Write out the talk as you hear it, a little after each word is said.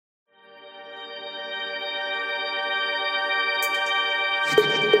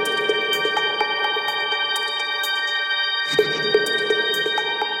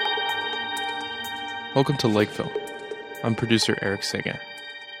Welcome to Lakeville. I'm producer Eric Seguin.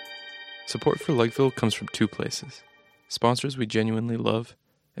 Support for Lakeville comes from two places: sponsors we genuinely love,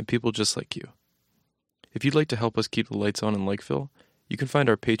 and people just like you. If you'd like to help us keep the lights on in Lakeville, you can find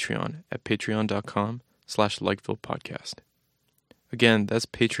our Patreon at patreon.com/LakevillePodcast. Again, that's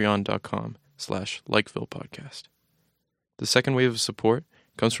patreon.com/LakevillePodcast. The second wave of support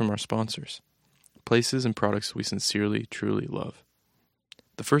comes from our sponsors, places and products we sincerely, truly love.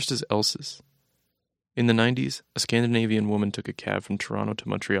 The first is Elsa's. In the 90s, a Scandinavian woman took a cab from Toronto to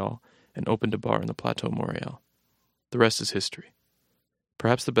Montreal and opened a bar in the Plateau Montreal. The rest is history.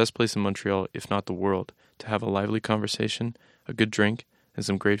 Perhaps the best place in Montreal, if not the world, to have a lively conversation, a good drink, and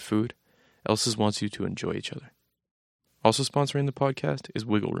some great food, Elsa's wants you to enjoy each other. Also sponsoring the podcast is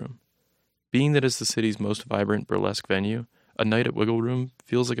Wiggle Room. Being that it's the city's most vibrant burlesque venue, a night at Wiggle Room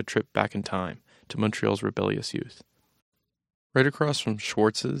feels like a trip back in time to Montreal's rebellious youth. Right across from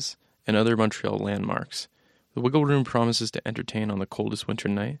Schwartz's and other Montreal landmarks, the Wiggle Room promises to entertain on the coldest winter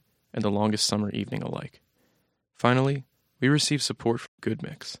night and the longest summer evening alike. Finally, we receive support from Good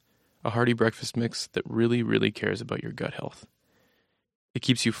Mix, a hearty breakfast mix that really, really cares about your gut health. It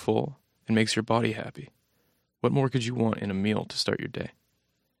keeps you full and makes your body happy. What more could you want in a meal to start your day?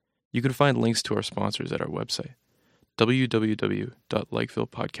 You can find links to our sponsors at our website,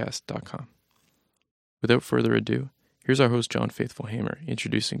 www.lakevillepodcast.com. Without further ado, here's our host, John Faithful Hamer,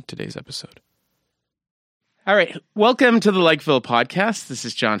 introducing today's episode. All right. Welcome to the Lakeville podcast. This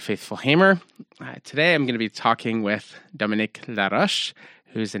is John Faithful Hamer. Today I'm going to be talking with Dominique LaRoche,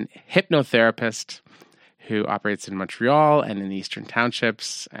 who's an hypnotherapist who operates in Montreal and in the Eastern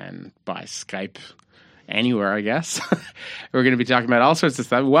Townships and by Skype anywhere, I guess. We're going to be talking about all sorts of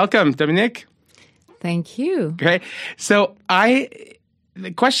stuff. Welcome, Dominique. Thank you. Okay. So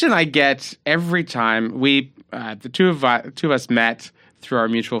the question I get every time the two of us met through our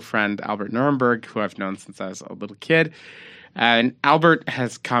mutual friend, Albert Nuremberg, who I've known since I was a little kid. And Albert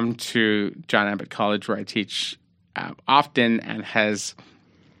has come to John Abbott College, where I teach often, and has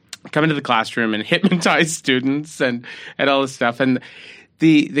come into the classroom and hypnotized students and all this stuff. And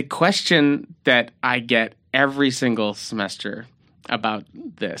the question that I get every single semester about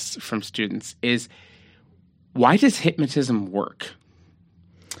this from students is, why does hypnotism work?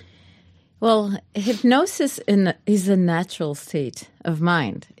 Well, hypnosis is a natural state of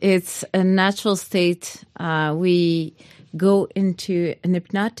mind. It's a natural state. We go into an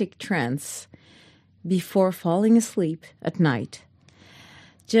hypnotic trance before falling asleep at night,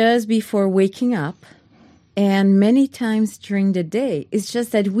 just before waking up, and many times during the day. It's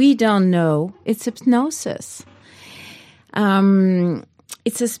just that we don't know it's hypnosis.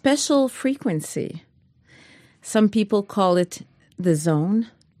 It's a special frequency. Some people call it the zone,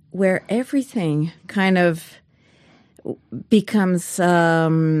 where everything kind of becomes,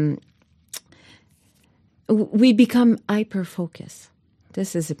 we become hyper-focused.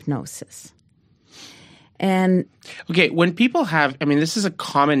 This is hypnosis. And okay, when people have, this is a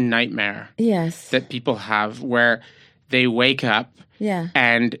common nightmare. Yes. That people have where they wake up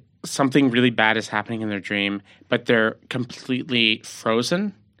and something really bad is happening in their dream, but they're completely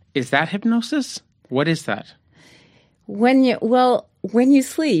frozen. Is that hypnosis? What is that? When you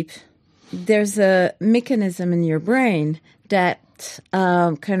sleep, there's a mechanism in your brain that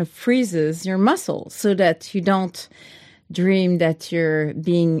kind of freezes your muscles so that you don't dream that you're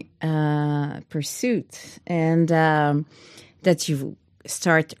being pursued and that you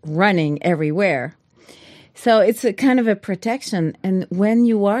start running everywhere. So it's a kind of a protection. And when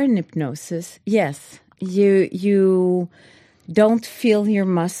you are in hypnosis, yes, you don't feel your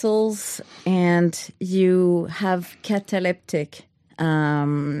muscles, and you have cataleptic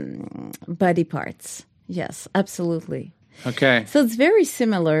body parts. Yes, absolutely. Okay. So it's very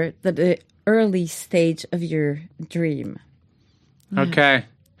similar to the early stage of your dream. Okay.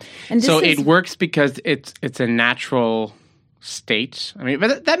 And so it works because it's a natural state.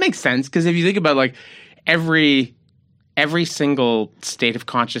 But that makes sense, because if you think about like every single state of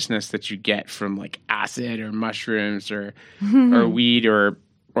consciousness that you get from like acid or mushrooms or weed or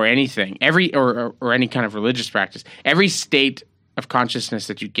anything, or any kind of religious practice, every state of consciousness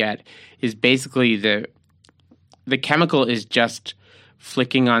that you get is basically the chemical is just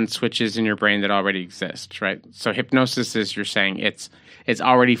flicking on switches in your brain that already exist, right? So hypnosis is, you're saying, it's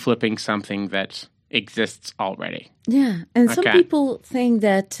already flipping something that exists already. Yeah, and some people think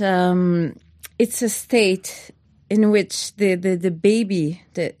that it's a state in which the baby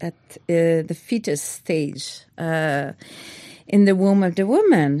at the fetus stage in the womb of the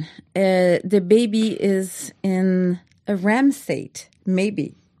woman, the baby is in a REM state,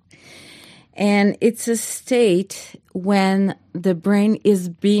 maybe. And it's a state when the brain is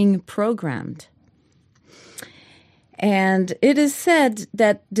being programmed. And it is said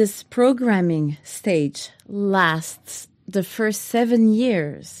that this programming stage lasts the first 7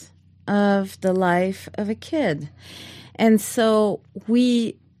 years of the life of a kid. And so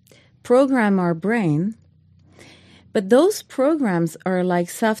we program our brain, but those programs are like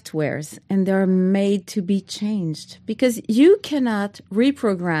softwares and they're made to be changed because you cannot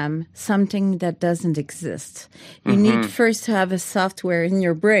reprogram something that doesn't exist. You need first to have a software in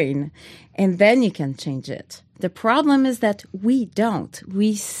your brain and then you can change it. The problem is that we don't.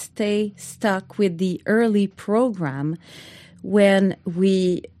 We stay stuck with the early program when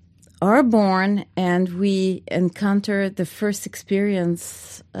we are born and we encounter the first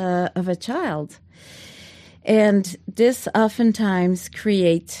experience of a child. And this oftentimes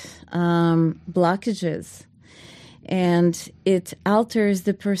creates blockages, and it alters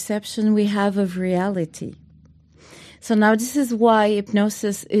the perception we have of reality. So now this is why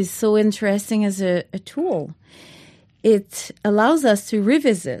hypnosis is so interesting as a tool. It allows us to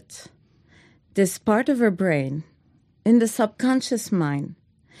revisit this part of our brain in the subconscious mind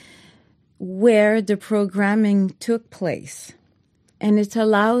where the programming took place. And it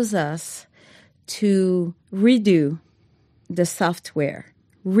allows us to redo the software,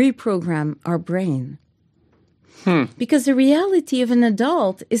 reprogram our brain. Because the reality of an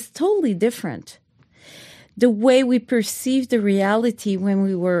adult is totally different. The way we perceive the reality when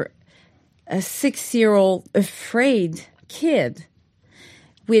we were a 6-year-old afraid kid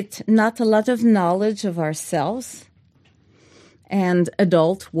with not a lot of knowledge of ourselves and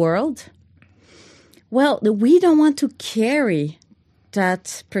adult world, well, we don't want to carry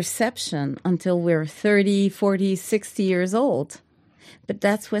that perception until we're 30, 40, 60 years old. But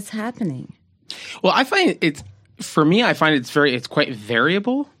that's what's happening. Well, I find it's quite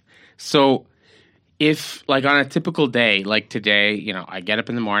variable. So if like on a typical day, like today, I get up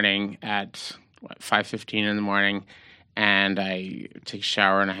in the morning at 5:15 in the morning and I take a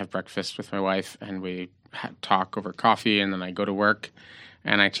shower and I have breakfast with my wife and we talk over coffee and then I go to work.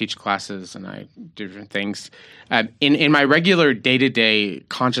 And I teach classes and I do different things. In my regular day-to-day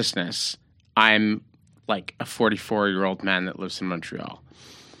consciousness, I'm like a 44-year-old man that lives in Montreal.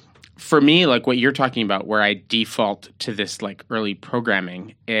 For me, like what you're talking about, where I default to this like early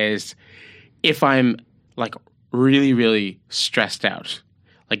programming is if I'm like really, really stressed out.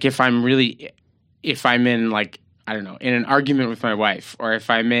 Like if I'm in like, I don't know, in an argument with my wife, or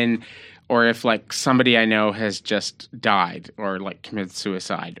if like somebody I know has just died or like committed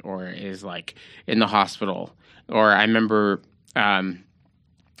suicide or is like in the hospital. Or I remember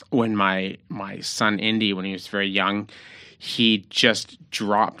when my son Indy, when he was very young, he just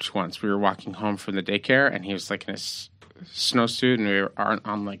dropped once. We were walking home from the daycare and he was like in a snowsuit and we were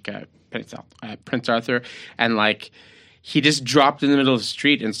on like Prince Arthur, and like he just dropped in the middle of the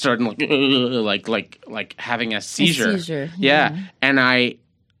street and started like having a seizure. A seizure, yeah. And I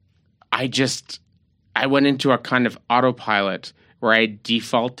went into a kind of autopilot where I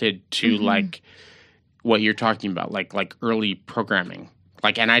defaulted to like what you're talking about, like early programming.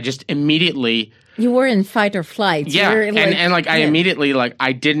 Like, and I just immediately... You were in fight or flight. Yeah, I immediately, like,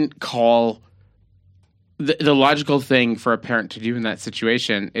 I didn't call... The logical thing for a parent to do in that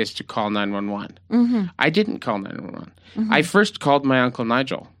situation is to call 911. I didn't call 911. I first called my Uncle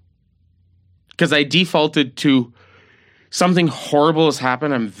Nigel because I defaulted to... Something horrible has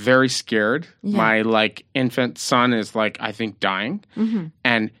happened. I'm very scared. Yeah. My like infant son is like, I think, dying.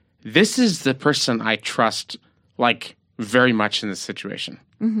 And this is the person I trust like very much in this situation.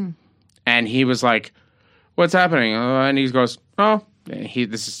 And he was like, what's happening? And he goes,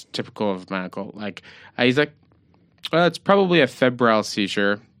 this is typical of my uncle. Like, he's like, well, it's probably a febrile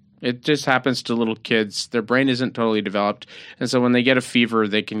seizure. It just happens to little kids. Their brain isn't totally developed. And so when they get a fever,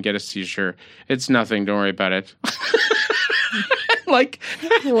 they can get a seizure. It's nothing. Don't worry about it. Like,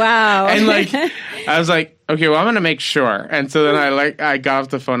 wow. And like, I was like, okay, well, I'm going to make sure. And so then I got off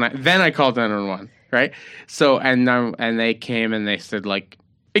the phone. Then I called 911, right? So, and they came and they said like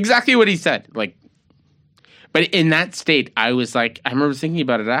exactly what he said. Like, but in that state, I was like, I remember thinking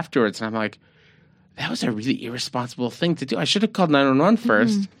about it afterwards and I'm like, that was a really irresponsible thing to do. I should have called 911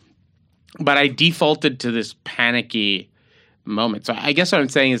 first. But I defaulted to this panicky moment. So I guess what I'm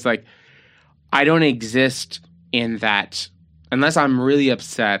saying is like, I don't exist in that unless I'm really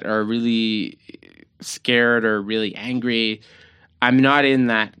upset or really scared or really angry. I'm not in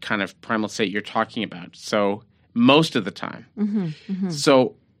that kind of primal state you're talking about. So most of the time.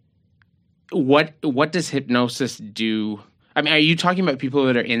 So what does hypnosis do? I mean, are you talking about people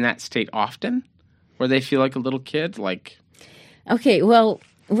that are in that state often where they feel like a little kid? Like, okay, well,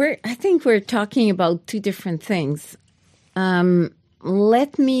 I think we're talking about two different things.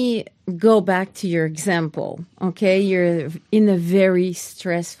 let me go back to your example. Okay, you're in a very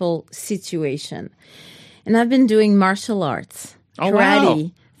stressful situation, and I've been doing martial arts,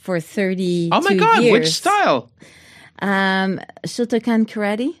 karate, for 32 years. Oh my God, which style? Shotokan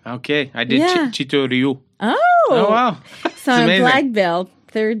karate. Okay, I did Chito Ryu. Oh, wow. So I'm a black belt,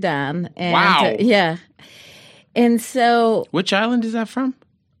 3rd dan. And, wow. Yeah. And so... Which island is that from?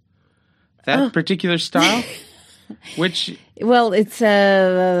 That particular style? Which... Well, it's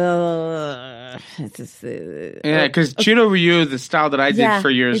yeah, because Chito Ryu, the style that I did for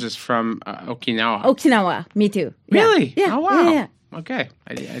years, is from Okinawa. Okinawa, me too. Really? Yeah. Oh, wow. Yeah. Okay,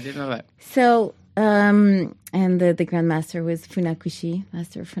 I didn't know that. So, and the grandmaster was Funakoshi,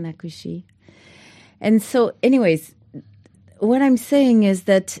 Master Funakoshi. And so, anyways, what I'm saying is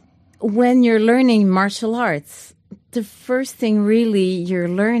that when you're learning martial arts, the first thing really you're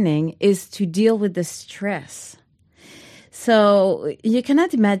learning is to deal with the stress. So you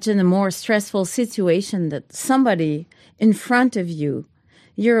cannot imagine a more stressful situation that somebody in front of you,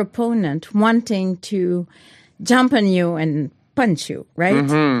 your opponent, wanting to jump on you and punch you, right?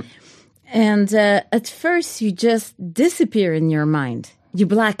 Mm-hmm. And at first you just disappear in your mind. You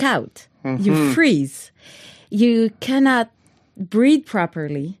black out. Mm-hmm. You freeze. You cannot breathe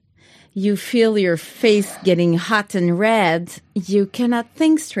properly. You feel your face getting hot and red. You cannot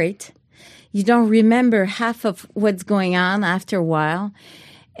think straight. You don't remember half of what's going on after a while.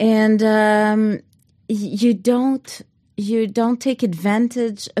 And you don't take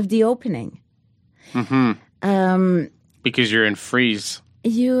advantage of the opening. Mm-hmm. Because you're in freeze.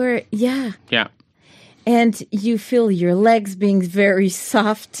 Yeah. Yeah. And you feel your legs being very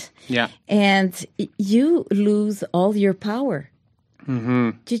soft. Yeah. And you lose all your power.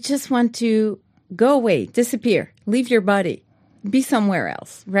 Mm-hmm. You just want to go away, disappear, leave your body, be somewhere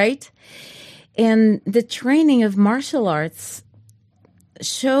else, right? And the training of martial arts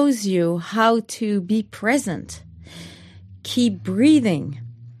shows you how to be present, keep breathing,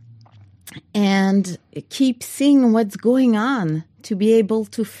 and keep seeing what's going on to be able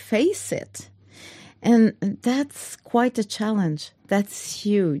to face it. And that's quite a challenge. That's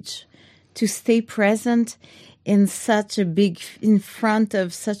huge. To stay present in front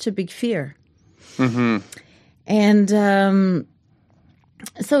of such a big fear. Mm-hmm. And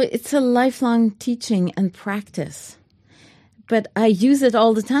so it's a lifelong teaching and practice. But I use it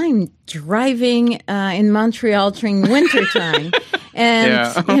all the time, driving in Montreal during wintertime.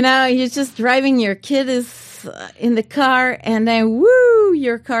 And, you're just driving, your kid is in the car, and then, woo,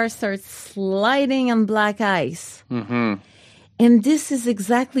 your car starts sliding on black ice. Mm-hmm. And this is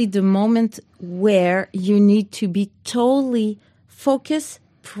exactly the moment where you need to be totally focused,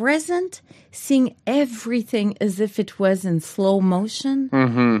 present, seeing everything as if it was in slow motion,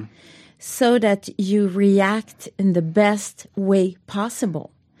 mm-hmm. so that you react in the best way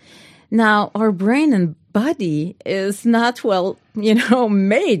possible. Now, our brain and body is not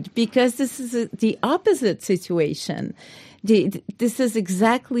made, because this is the opposite situation. This is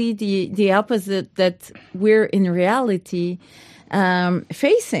exactly the opposite that we're in reality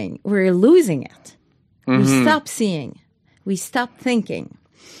facing. We're losing it. Mm-hmm. We stop seeing. We stop thinking.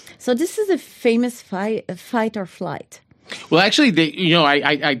 So this is a famous fight or flight. Well, actually,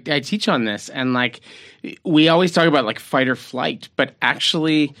 I teach on this, and we always talk about fight or flight, but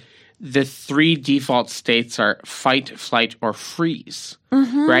actually the 3 default states are fight, flight, or freeze,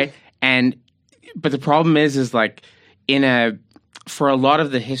 mm-hmm. right? But the problem is for a lot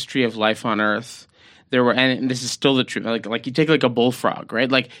of the history of life on Earth, there were, and this is still the truth. Like you take a bullfrog,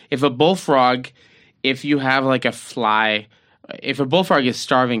 right? If you have a fly, if a bullfrog is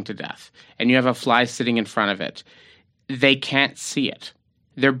starving to death and you have a fly sitting in front of it, they can't see it.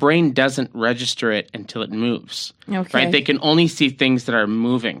 Their brain doesn't register it until it moves. Okay. Right? They can only see things that are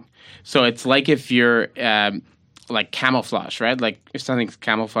moving. So it's like if you're camouflage, right? If something's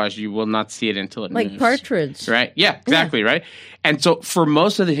camouflage, you will not see it until it moves. Like partridge. Right? Yeah, exactly, right? And so for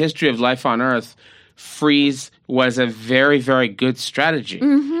most of the history of life on Earth, freeze was a very, very good strategy.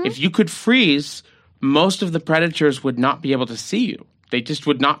 Mm-hmm. If you could freeze, most of the predators would not be able to see you. They just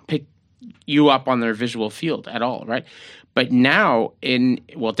would not pick you up on their visual field at all, right? But now,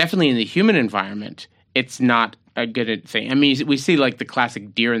 definitely in the human environment, it's not a good thing. I mean, we see the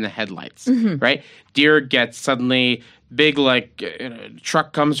classic deer in the headlights, mm-hmm. right? Deer gets suddenly big,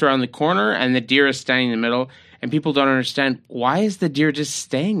 truck comes around the corner and the deer is standing in the middle, and people don't understand, why is the deer just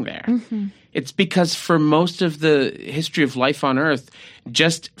staying there? Mm-hmm. It's because for most of the history of life on Earth,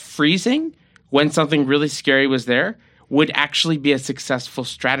 just freezing when something really scary was there would actually be a successful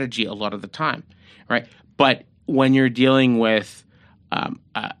strategy a lot of the time, right? But when you're dealing with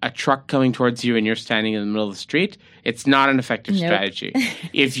a truck coming towards you and you're standing in the middle of the street, it's not an effective strategy.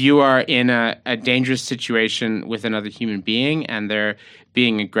 If you are in a dangerous situation with another human being and they're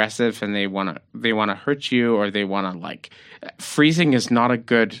being aggressive and they want to hurt you, or they want to freezing is not a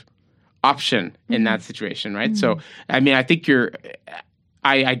good option in that situation, right? So, I mean, I think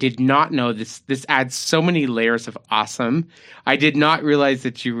I did not know this. This adds so many layers of awesome. I did not realize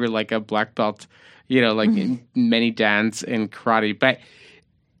that you were like a black belt, in many dans in karate. But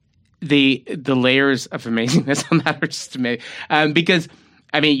the layers of amazingness on that are just amazing. Because,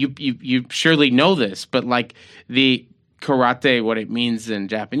 I mean, you surely know this, but the karate, what it means in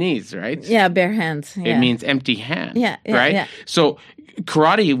Japanese, right? Yeah, bare hands. It means empty hand. Yeah, right? Yeah. So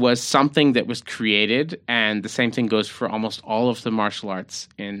karate was something that was created, and the same thing goes for almost all of the martial arts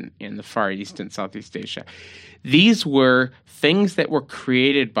in the Far East and Southeast Asia. These were things that were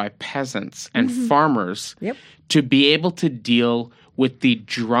created by peasants and farmers to be able to deal with the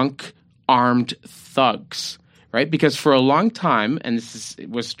drunk, armed thugs, right? Because for a long time, and it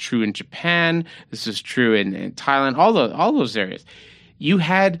was true in Japan, this was true in Thailand, all those areas, you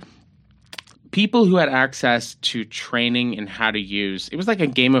had people who had access to training in how to use. It was like a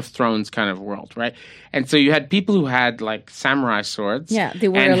Game of Thrones kind of world, right? And so you had people who had samurai swords. Yeah, they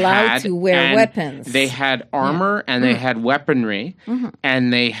were allowed to wear weapons. They had armor and they had weaponry,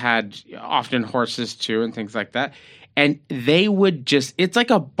 and they had often horses too and things like that. And they would it's like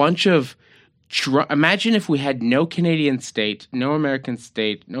a bunch of imagine if we had no Canadian state, no American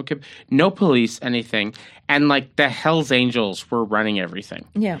state, no police, anything, and the Hells Angels were running everything.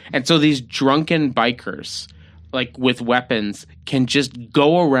 Yeah. And so these drunken bikers, with weapons, can just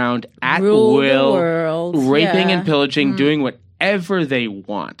go around at Rule will, the world. raping and pillaging, doing whatever they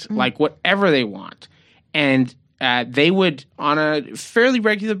want, whatever they want. And they would, on a fairly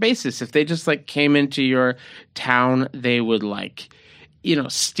regular basis, if they just came into your town, they would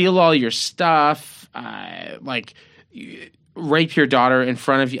steal all your stuff, rape your daughter in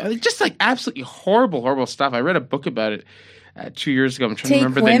front of you. Just absolutely horrible, horrible stuff. I read a book about it 2 years ago. I'm trying to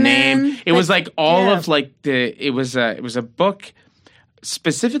remember the name. It was it was a book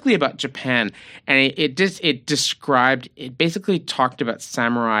specifically about Japan, and it basically talked about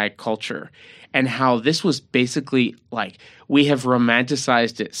samurai culture and how this was basically we have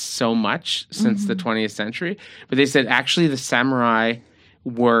romanticized it so much since the 20th century. But they said actually the samurai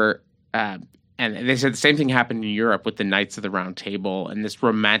were, and they said the same thing happened in Europe with the Knights of the Round Table and this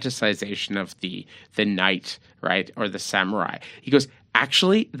romanticization of the knight, right, or the samurai. He goes,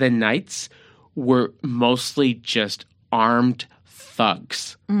 actually, the knights were mostly just armed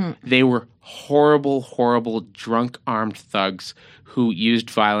thugs. They were horrible, horrible, drunk, armed thugs who used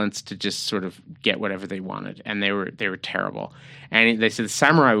violence to just sort of get whatever they wanted, and they were terrible. And they said the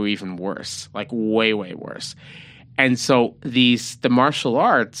samurai were even worse, way, way worse. And so the martial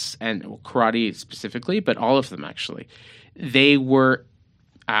arts, and karate specifically, but all of them actually, they were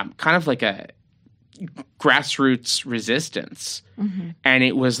kind of like a grassroots resistance. And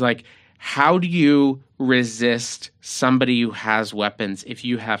it was how do you resist somebody who has weapons if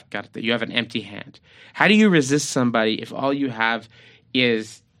you have an empty hand? How do you resist somebody if all you have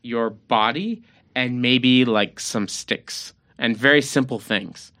is your body and maybe some sticks and very simple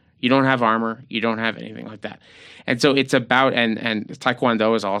things? You don't have armor. You don't have anything like that. And so it's about, and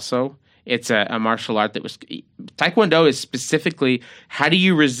Taekwondo is also, it's a martial art that was, Taekwondo is specifically, how do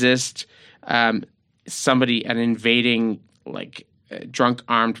you resist somebody, an invading, drunk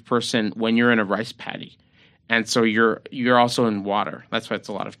armed person when you're in a rice paddy? And so you're also in water. That's why it's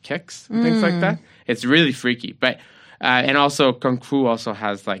a lot of kicks and things like that. It's really freaky. But, and also Kung Fu also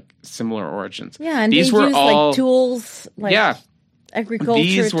has similar origins. Yeah, and these they were use all tools,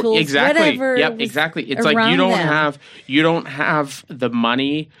 agriculture tools, exactly, whatever. Yep, exactly. It's you don't have the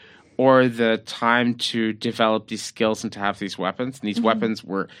money or the time to develop these skills and to have these weapons. And these weapons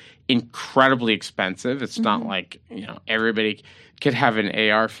were incredibly expensive. It's not everybody could have an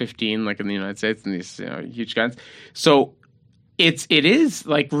AR-15 in the United States and these huge guns. So it is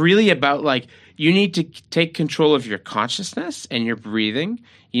really about you need to take control of your consciousness and your breathing.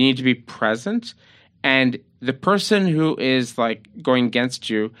 You need to be present. And the person who is going against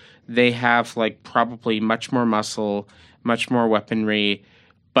you, they have probably much more muscle, much more weaponry,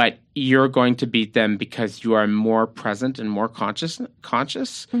 but you're going to beat them because you are more present and more conscious,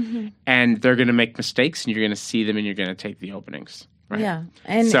 and they're going to make mistakes, and you're going to see them, and you're going to take the openings. Right? Yeah,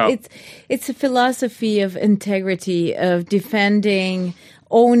 and it's a philosophy of integrity, of defending,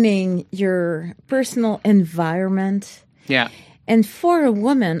 owning your personal environment. Yeah. And for a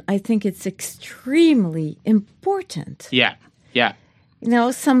woman, I think it's extremely important. Yeah, yeah.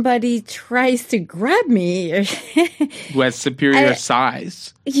 somebody tries to grab me. Who has superior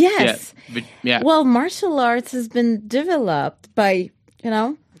size. Yes. Yeah. Well, martial arts has been developed by,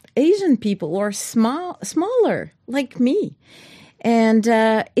 Asian people or smaller, like me. And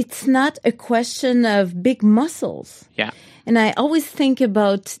it's not a question of big muscles. Yeah. And I always think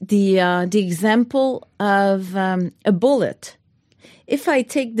about the example of a bullet. If I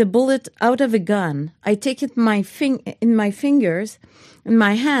take the bullet out of a gun, I take it in my fingers, in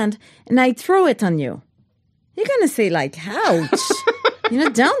my hand, and I throw it on you. You're going to say, like, ouch.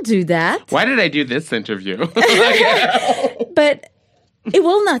 Don't do that. Why did I do this interview? But it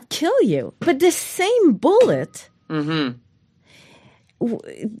will not kill you. But the same bullet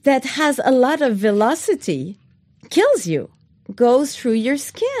that has a lot of velocity kills you, goes through your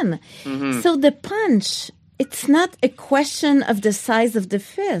skin. So the punch, it's not a question of the size of the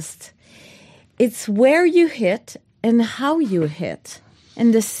fist. It's where you hit and how you hit,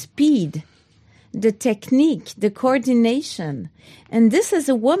 and the speed, the technique, the coordination. And this as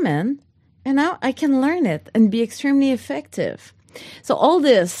a woman, I can learn it and be extremely effective. So all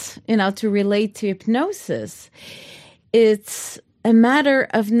this, to relate to hypnosis, it's a matter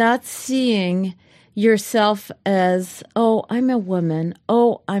of not seeing yourself as, oh, I'm a woman.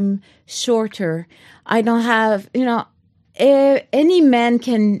 Oh, I'm shorter. I don't have, any man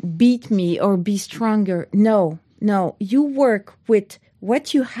can beat me or be stronger. No. You work with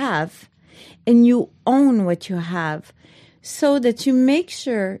what you have and you own what you have so that you make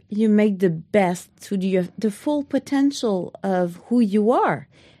sure you make the best to the full potential of who you are,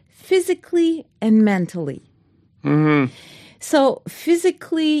 physically and mentally. So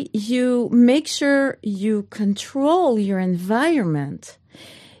physically, you make sure you control your environment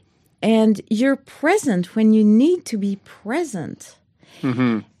and you're present when you need to be present.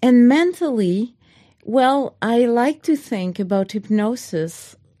 And mentally, well, I like to think about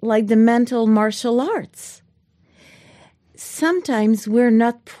hypnosis like the mental martial arts. Sometimes we're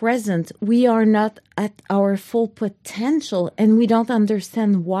not present. We are not at our full potential and we don't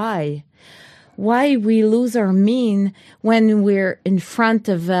understand why. Why we lose our mean when we're in front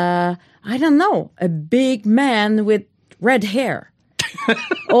of, a big man with red hair.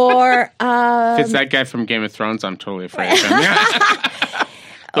 Or if it's that guy from Game of Thrones, I'm totally afraid of him.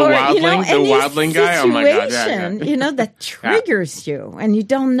 The wildling guy. Oh my god! Yeah. That triggers you, and you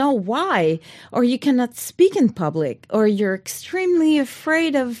don't know why, or you cannot speak in public, or you're extremely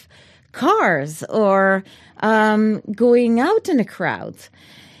afraid of cars, or going out in a crowd.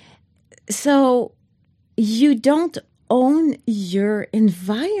 So you don't own your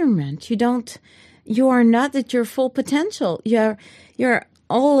environment. You are not at your full potential. You're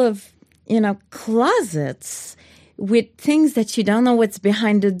all of, closets with things that you don't know what's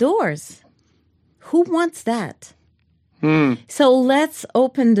behind the doors. Who wants that? So let's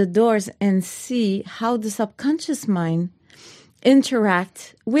open the doors and see how the subconscious mind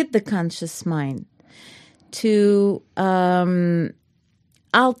interacts with the conscious mind to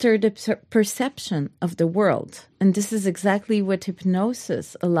alter the perception of the world. And this is exactly what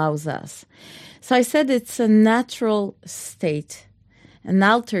hypnosis allows us. So I said it's a natural state, an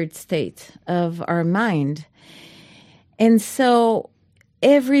altered state of our mind. And so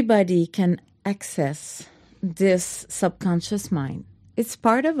everybody can access this subconscious mind. It's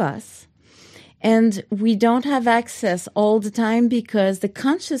part of us. And we don't have access all the time because the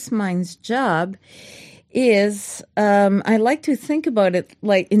conscious mind's job is, I like to think about it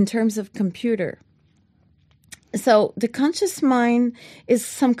like in terms of computer. So the conscious mind is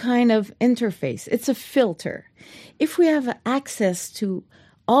some kind of interface. It's a filter. If we have access to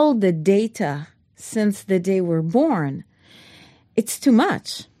all the data since the day we're born, it's too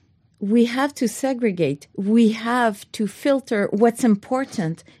much. We have to segregate. We have to filter what's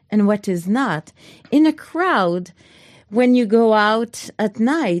important and what is not. In a crowd, when you go out at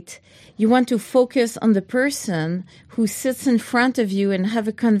night, you want to focus on the person who sits in front of you and have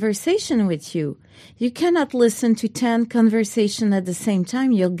a conversation with you. You cannot listen to 10 conversations at the same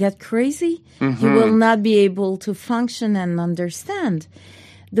time. You'll get crazy. You will not be able to function and understand.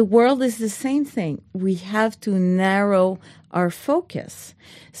 The world is the same thing. We have to narrow our focus.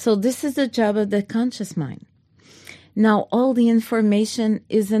 So this is the job of the conscious mind. Now, all the information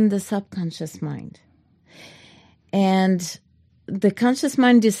is in the subconscious mind. And the conscious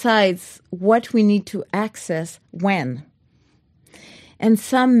mind decides what we need to access when. And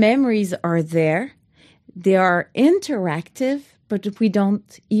some memories are there. They are interactive, but we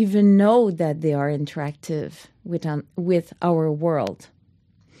don't even know that they are interactive with our world.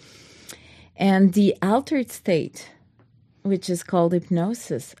 And the altered state, which is called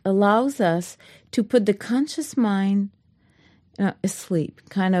hypnosis, allows us to put the conscious mind asleep.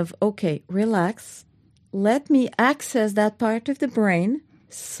 Kind of, okay, relax. Let me access that part of the brain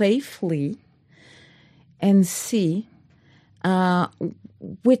safely and see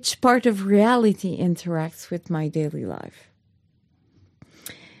which part of reality interacts with my daily life.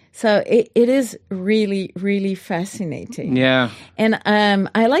 So it is really, really fascinating. Yeah. And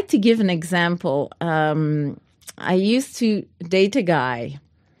I like to give an example. I used to date a guy.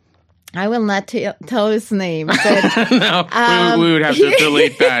 I will not tell his name. But, no, we would have to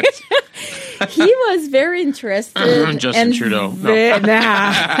delete that. He was very interested. Justin Trudeau. No.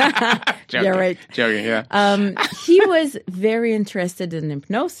 Yeah, right. Joking, yeah. He was very interested in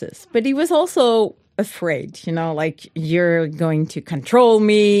hypnosis, but he was also afraid, like you're going to control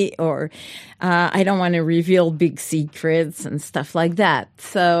me, or I don't want to reveal big secrets and stuff like that.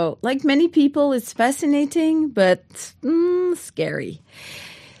 So like many people, it's fascinating, but scary.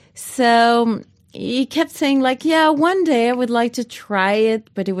 So he kept saying like, yeah, one day I would like to try it,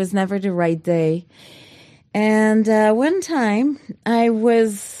 but it was never the right day. And one time I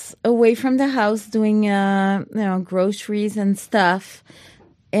was away from the house doing, groceries and stuff.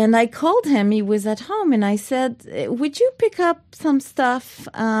 And I called him. He was at home. And I said, would you pick up some stuff?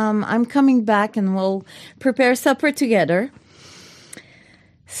 I'm coming back and we'll prepare supper together.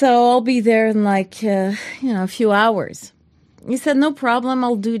 So I'll be there in a few hours. He said, no problem.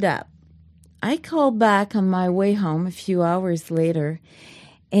 I'll do that. I called back on my way home a few hours later.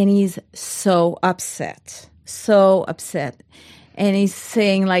 And he's so upset. And he's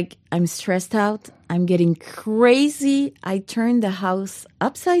saying, I'm stressed out. I'm getting crazy. I turned the house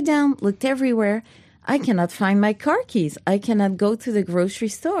upside down, looked everywhere. I cannot find my car keys. I cannot go to the grocery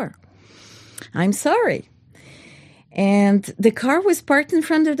store. I'm sorry. And the car was parked in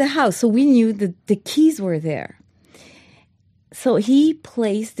front of the house, so we knew that the keys were there. So he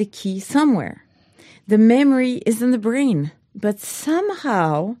placed the key somewhere. The memory is in the brain, but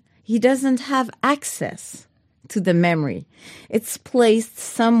somehow he doesn't have access to the memory. It's placed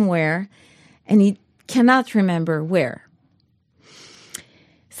somewhere, and he cannot remember where.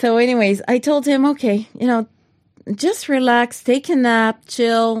 So anyways, I told him, okay, just relax, take a nap,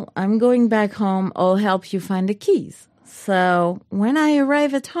 chill. I'm going back home. I'll help you find the keys. So when I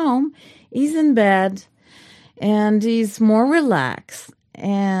arrive at home, he's in bed, and he's more relaxed.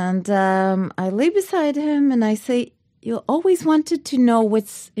 And I lay beside him, and I say, you always wanted to know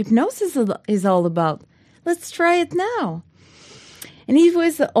what hypnosis is all about. Let's try it now. And he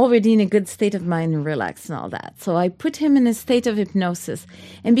was already in a good state of mind and relaxed and all that. So I put him in a state of hypnosis.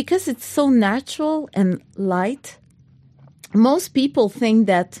 And because it's so natural and light, most people think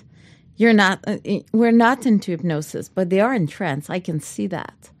that we're not into hypnosis, but they are in trance. I can see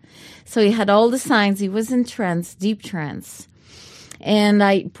that. So he had all the signs. He was in trance, deep trance. And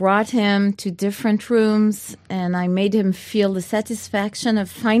I brought him to different rooms, and I made him feel the satisfaction of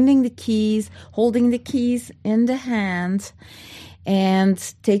finding the keys, holding the keys in the hand,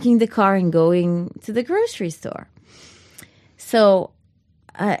 and taking the car and going to the grocery store. So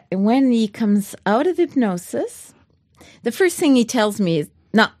when he comes out of hypnosis, the first thing he tells me is,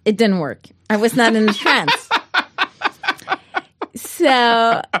 no, it didn't work. I was not in the trance.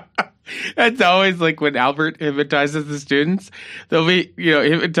 So... That's always like when Albert hypnotizes the students. They'll be,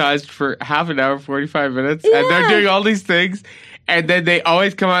 hypnotized for half an hour, 45 minutes, and they're doing all these things, and then they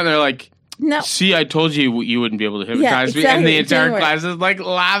always come out and they're like, no. See, I told you you wouldn't be able to hypnotize me. And the entire class is like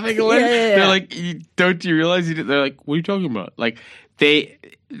laughing. They're like, don't you realize you did? They're like, what are you talking about? Like,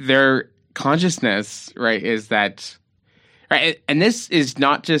 their consciousness, right, is that, right? And this is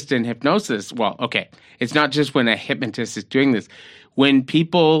not just in hypnosis. Well, okay. It's not just when a hypnotist is doing this. When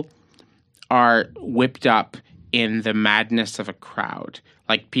people are whipped up in the madness of a crowd,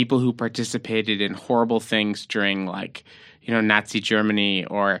 like people who participated in horrible things during Nazi Germany,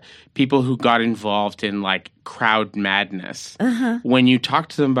 or people who got involved in crowd madness. Uh-huh. When you talk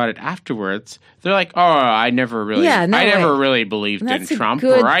to them about it afterwards, they're like, "Oh, I never really believed in Trump,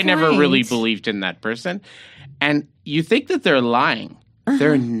 or I never really believed in that person." And you think that they're lying. Uh-huh.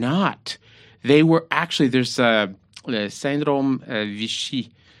 They're not. They were actually, there's the syndrome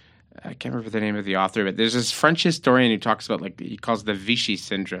Vichy. I can't remember the name of the author, but there's this French historian who talks about, he calls it the Vichy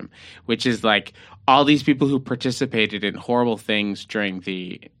syndrome, which is all these people who participated in horrible things during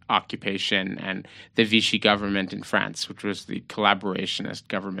the occupation and the Vichy government in France, which was the collaborationist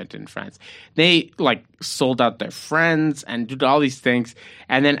government in France. They sold out their friends and did all these things.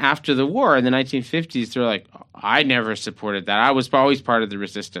 And then after the war in the 1950s, they're like, I never supported that. I was always part of the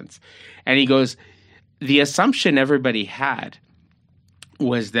resistance. And he goes, the assumption everybody had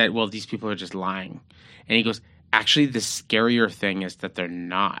was that, well, these people are just lying. And he goes, actually the scarier thing is that they're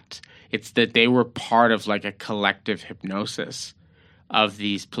not. It's that they were part of like a collective hypnosis of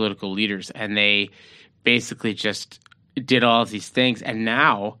these political leaders, and they basically just did all of these things, and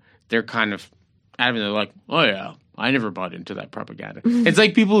now they're kind of they're like, oh yeah, I never bought into that propaganda. It's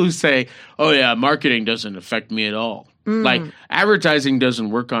like people who say, oh yeah, marketing doesn't affect me at all. Like advertising doesn't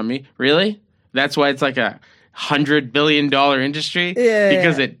work on me. Really? That's why it's like $100 billion industry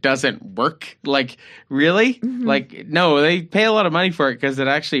because it doesn't work. Like, really? Like, no, they pay a lot of money for it because it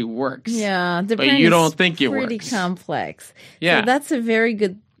actually works. Yeah, the but brain you is don't think it pretty works. complex. Yeah, so that's a very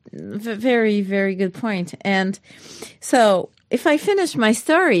good, very, very good point. And so, if I finish my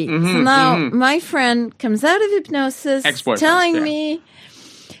story, so now my friend comes out of hypnosis, telling me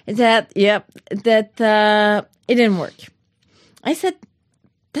that it didn't work. I said,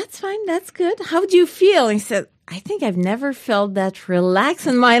 that's fine. That's good. How do you feel? He said, I think I've never felt that relaxed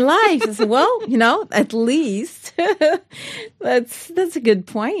in my life. I said, well, at least that's a good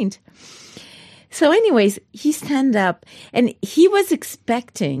point. So anyways, he stand up and he was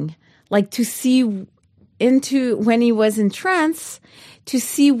expecting like to see into when he was in trance to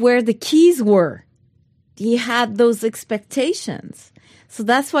see where the keys were. He had those expectations. So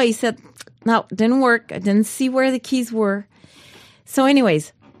that's why he said, no, it didn't work. I didn't see where the keys were. So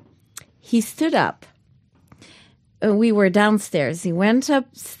anyways, he stood up. We were downstairs. He went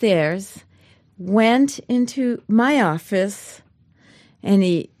upstairs, went into my office, and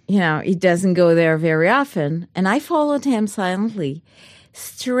he doesn't go there very often. And I followed him silently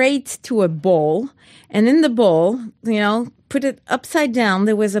straight to a bowl. And in the bowl, put it upside down.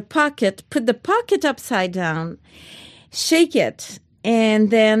 There was a pocket. Put the pocket upside down. Shake it.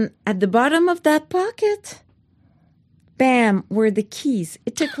 And then at the bottom of that pocket, bam, were the keys.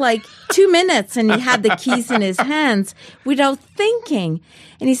 It took like 2 minutes and he had the keys in his hands without thinking.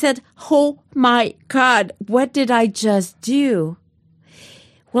 And he said, oh my God, what did I just do?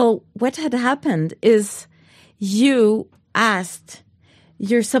 Well, what had happened is you asked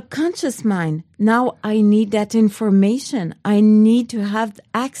your subconscious mind, now I need that information. I need to have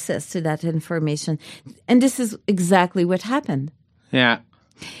access to that information. And this is exactly what happened. Yeah.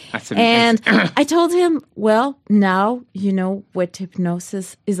 And I told him, well, now you know what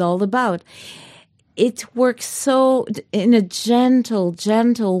hypnosis is all about. It works so in a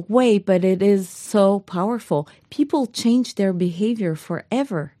gentle way, but it is so powerful. People change their behavior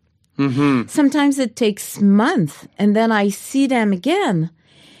forever. Sometimes it takes months, and then I see them again.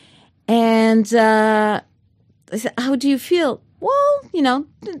 And I said, how do you feel? Well,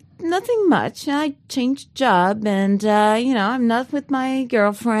 nothing much. I changed job and, I'm not with my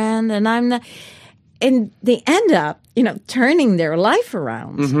girlfriend and I'm not. And they end up, turning their life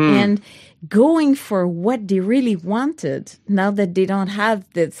around and going for what they really wanted now that they don't have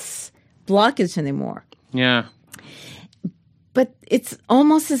this blockage anymore. Yeah. But it's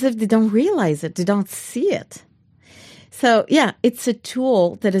almost as if they don't realize it. They don't see it. So, yeah, it's a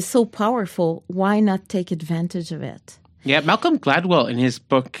tool that is so powerful. Why not take advantage of it? Yeah, Malcolm Gladwell in his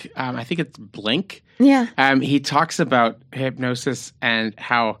book, I think it's Blink. Yeah. He talks about hypnosis and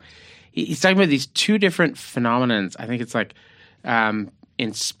how he's talking about these two different phenomenons. I think it's like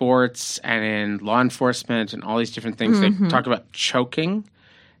in sports and in law enforcement and all these different things. They talk about choking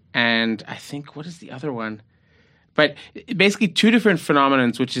and I think, what is the other one? But basically two different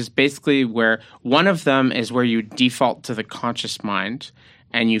phenomenons, which is basically where one of them is where you default to the conscious mind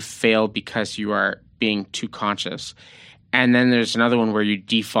and you fail because you are being too conscious. And then there's another one where you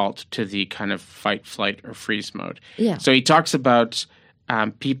default to the kind of fight, flight, or freeze mode. Yeah. So he talks about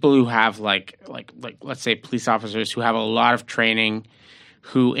people who have like let's say police officers who have a lot of training,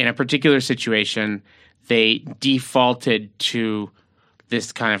 who in a particular situation they defaulted to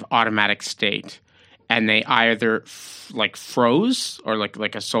this kind of automatic state, and they either froze or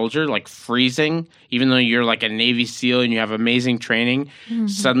like a soldier, like freezing, even though you're like a Navy SEAL and you have amazing training,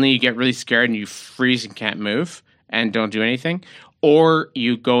 suddenly you get really scared and you freeze and can't move and don't do anything. Or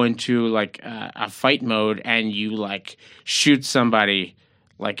you go into like a fight mode and you like shoot somebody,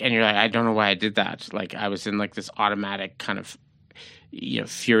 and you're like, I don't know why I did that. Like I was in like this automatic kind of,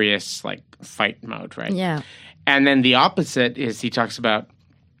 furious like fight mode, right? Yeah. And then the opposite is he talks about,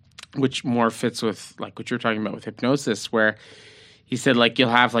 which more fits with like what you're talking about with hypnosis, where he said like you'll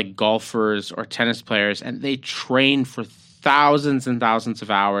have like golfers or tennis players and they train for thousands and thousands of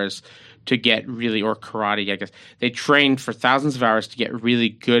hours to get really, or karate, I guess. They train for thousands of hours to get really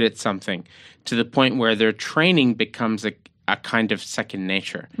good at something to the point where their training becomes a kind of second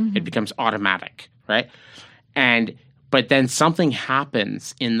nature. It becomes automatic, right? But then something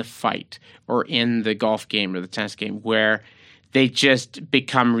happens in the fight or in the golf game or the tennis game where they just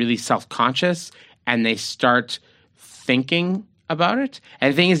become really self-conscious and they start thinking about it.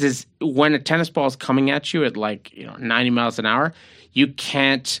 And the thing is when a tennis ball is coming at you at 90 miles an hour, you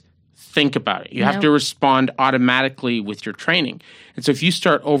can't think about it. You have to respond automatically with your training. And so if you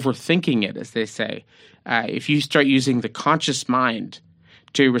start overthinking it, as they say, if you start using the conscious mind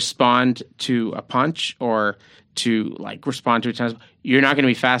to respond to a punch or to respond to a tennis ball, you're not going to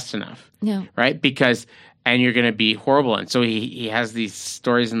be fast enough. Yeah. Right? And you're going to be horrible. And so he has these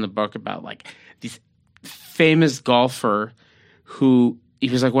stories in the book about these famous golfer who he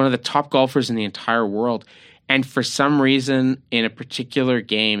was one of the top golfers in the entire world. And for some reason, in a particular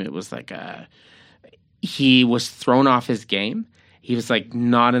game, it was he was thrown off his game. He was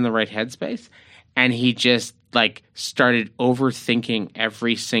not in the right headspace. And he just started overthinking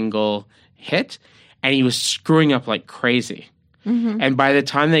every single hit. And he was screwing up like crazy. Mm-hmm. And by the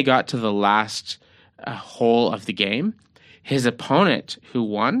time they got to the last hole of the game, his opponent who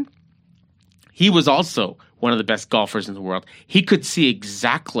won, he was also one of the best golfers in the world. He could see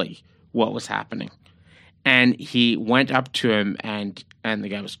exactly what was happening. And he went up to him and the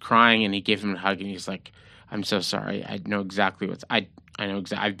guy was crying and he gave him a hug and he's like, "I'm so sorry. I know exactly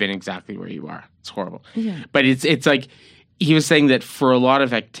I've been exactly where you are. It's horrible." Yeah. But it's he was saying that for a lot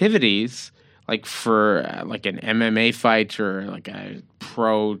of activities, for an MMA fight or a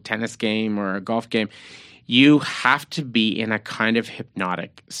pro tennis game or a golf game, you have to be in a kind of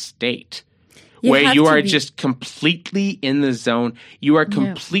hypnotic state. Where you are just completely in the zone. You are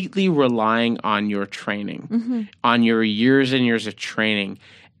completely relying on your training, on your years and years of training.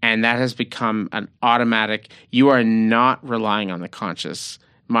 And that has become an automatic. You are not relying on the conscious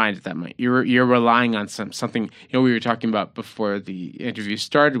mind at that moment. You're relying on something. We were talking about before the interview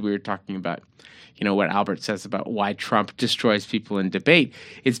started, we were talking about, what Albert says about why Trump destroys people in debate.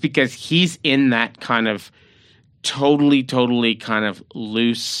 It's because he's in that kind of totally kind of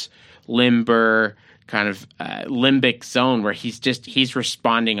loose, limber, kind of limbic zone where he's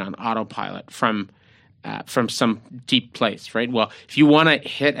responding on autopilot from some deep place, right? Well, if you want to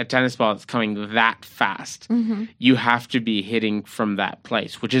hit a tennis ball that's coming that fast, you have to be hitting from that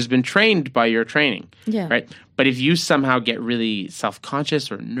place, which has been trained by your training, right? But if you somehow get really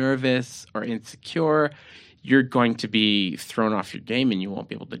self-conscious or nervous or insecure, you're going to be thrown off your game and you won't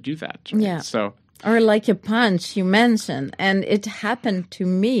be able to do that. Right? Yeah. So. Or like a punch you mentioned, and it happened to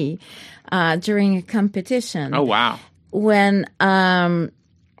me during a competition. Oh, wow. When, and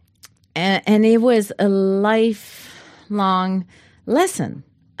it was a lifelong lesson.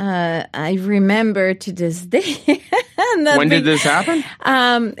 I remember to this day. When did this happen?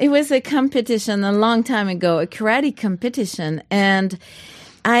 It was a competition a long time ago, a karate competition, and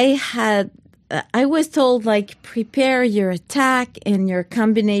I was told, prepare your attack and your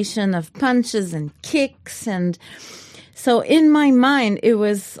combination of punches and kicks. And so in my mind, it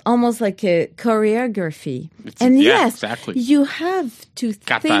was almost like a choreography. Yes, exactly. You have to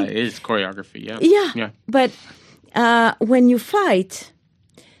Kata think. is choreography, yeah. Yeah. But when you fight,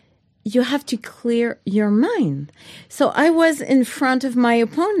 you have to clear your mind. So I was in front of my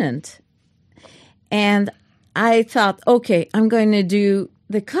opponent and I thought, okay, I'm going to do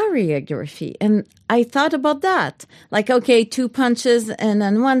the choreography. And I thought about that. 2 punches and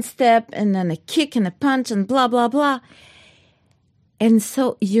then 1 step and then a kick and a punch and blah, blah, blah. And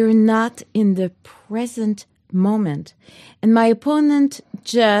so you're not in the present moment. And my opponent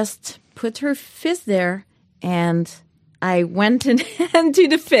just put her fist there and I went into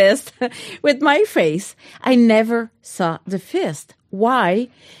the fist with my face. I never saw the fist. Why?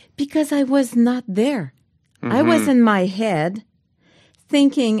 Because I was not there. Mm-hmm. I was in my head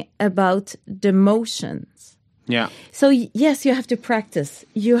thinking about the motions. Yeah. So yes, you have to practice.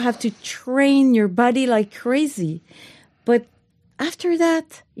 You have to train your body like crazy. But after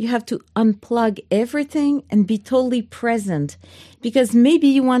that, you have to unplug everything and be totally present. Because maybe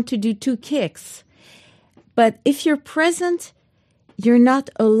you want to do 2 kicks. But if you're present, you're not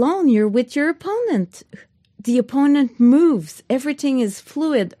alone. You're with your opponent. The opponent moves. Everything is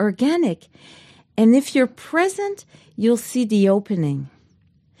fluid, organic. And if you're present, you'll see the opening.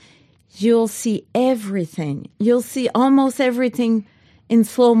 You'll see everything. You'll see almost everything in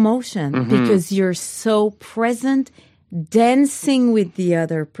slow motion because you're so present, dancing with the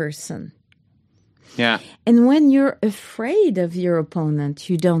other person. Yeah. And when you're afraid of your opponent,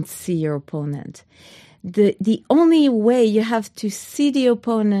 you don't see your opponent. The only way you have to see the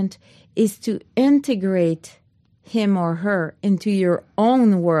opponent is to integrate him or her into your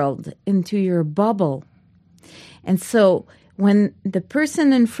own world, into your bubble. And so when the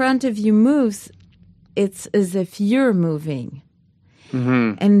person in front of you moves, it's as if you're moving.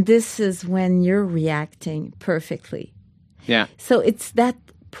 Mm-hmm. And this is when you're reacting perfectly. Yeah. So it's that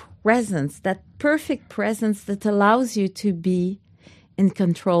presence, that perfect presence that allows you to be in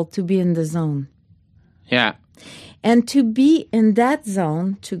control, to be in the zone. Yeah. And to be in that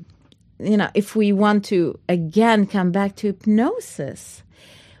zone, if we want to, again, come back to hypnosis,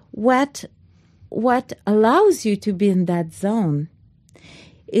 what allows you to be in that zone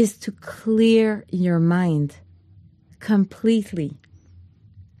is to clear your mind completely.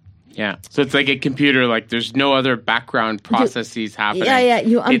 Yeah. So it's like a computer, like there's no other background processes happening. Yeah.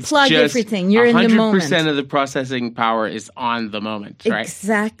 You unplug everything. You're in the moment. 100% of the processing power is on the moment, right?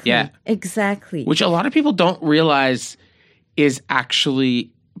 Exactly. Yeah. Exactly. Which a lot of people don't realize is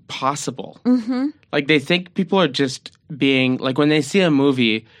actually possible. Mm-hmm. Like they think people are just being, like when they see a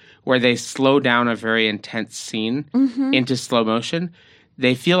movie where they slow down a very intense scene into slow motion,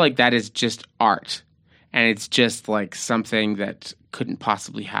 they feel like that is just art. And it's just like something that couldn't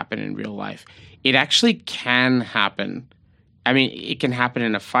possibly happen in real life. It actually can happen. I mean, it can happen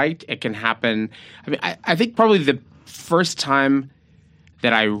in a fight. It can happen. I mean, I think probably the first time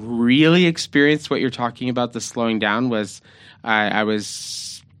that I really experienced what you're talking about, the slowing down, was I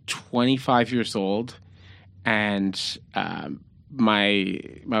was 25 years old. And my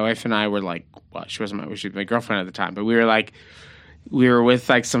wife and I were like, well, she was my girlfriend at the time, but we were with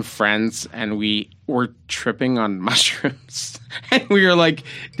like some friends and we were tripping on mushrooms. And we were like,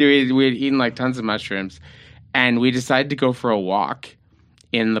 we had eaten like tons of mushrooms. And we decided to go for a walk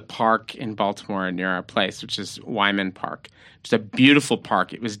in the park in Baltimore near our place, which is Wyman Park. It's a beautiful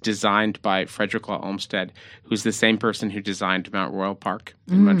park. It was designed by Frederick Law Olmsted, who's the same person who designed Mount Royal Park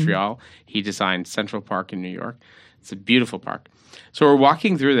in Montreal. He designed Central Park in New York. It's a beautiful park. So we're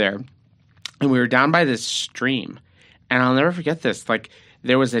walking through there, and we were down by this stream. And I'll never forget this. Like,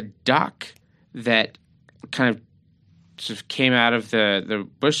 there was a duck that kind of just came out of the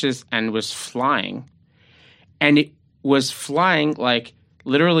bushes and was flying. And it was flying, like,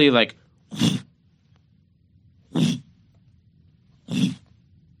 literally, like...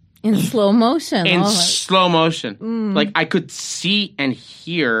 in slow motion. In slow motion. Like, I could see and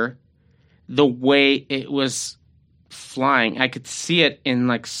hear the way it was flying. I could see it in,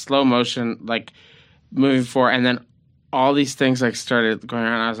 like, slow motion, like, moving forward. And then all these things like started going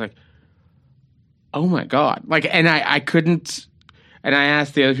on. I was like, oh my God. Like, and I couldn't, and I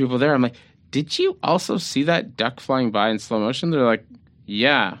asked the other people there, I'm like, did you also see that duck flying by in slow motion? They're like,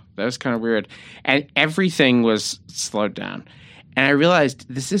 yeah, that was kind of weird. And everything was slowed down. And I realized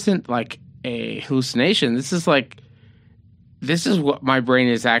this isn't like a hallucination. This is what my brain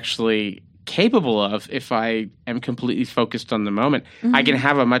is actually capable of if I am completely focused on the moment. I can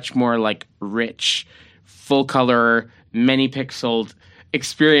have a much more like rich, full color, many pixeled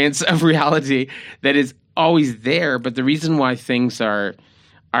experience of reality that is always there. But the reason why things are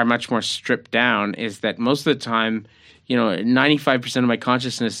much more stripped down is that most of the time, 95% of my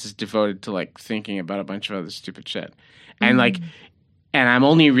consciousness is devoted to like thinking about a bunch of other stupid shit. And and I'm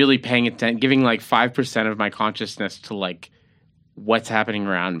only really paying attention, giving like 5% of my consciousness to like what's happening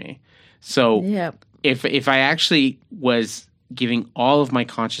around me. So if I actually was giving all of my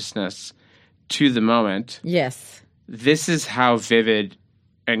consciousness to the moment, yes, this is how vivid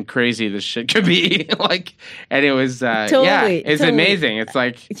and crazy this shit could be. And it was it's amazing. It's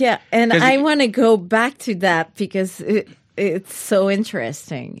like and I want to go back to that because it's so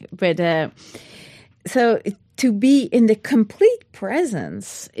interesting. But so to be in the complete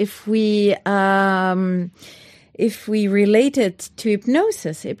presence, if we relate it to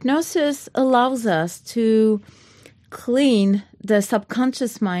hypnosis allows us to clean the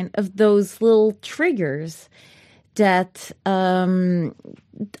subconscious mind of those little triggers that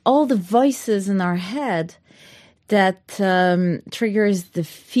all the voices in our head that triggers the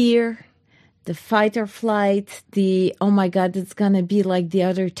fear, the fight or flight, the, oh my God, it's going to be like the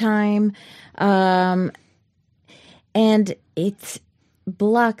other time. And it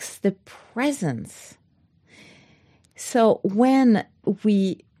blocks the presence. So when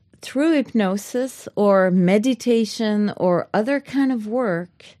we, through hypnosis or meditation or other kind of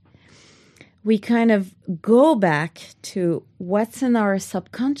work, we kind of go back to what's in our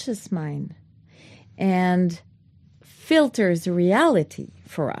subconscious mind and filters reality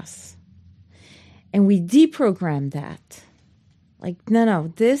for us. And we deprogram that. Like,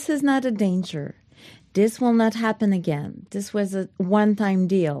 no, this is not a danger. This will not happen again. This was a one-time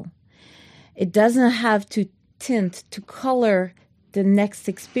deal. It doesn't have to tint, to color the next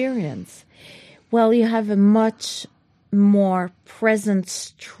experience. Well, you have a much more present,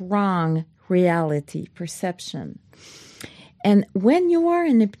 strong reality perception. And when you are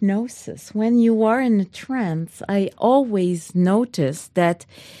in hypnosis, when you are in a trance, I always notice that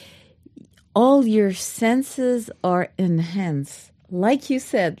all your senses are enhanced. like you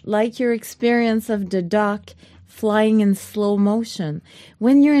said, like your experience of the duck flying in slow motion.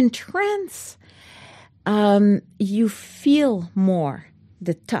 When you're in trance, you feel more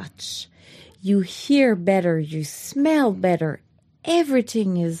the touch. You hear better, you smell better.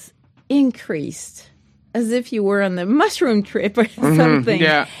 Everything is increased, as if you were on a mushroom trip or something.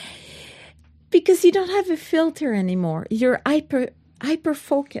 Yeah. Because you don't have a filter anymore. You're hyper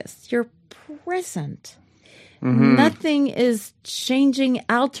focused. You're present. Nothing is changing,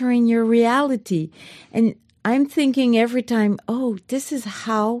 altering your reality. And I'm thinking every time, oh, this is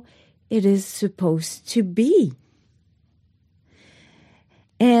how it is supposed to be.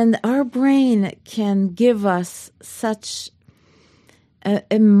 And our brain can give us such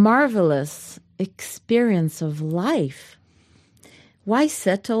a marvelous experience of life. Why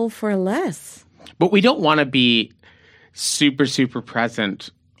settle for less? But we don't want to be super, super present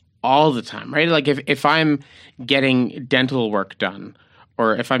all the time, right? Like if I'm getting dental work done,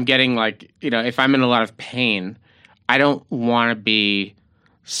 or if I'm getting if I'm in a lot of pain, I don't want to be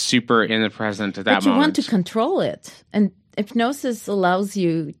super in the present at that moment. But you want to control it. And hypnosis allows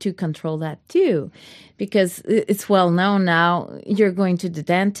you to control that too. Because it's well known now, you're going to the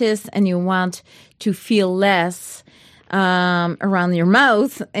dentist and you want to feel less around your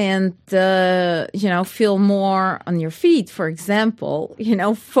mouth and, feel more on your feet, for example,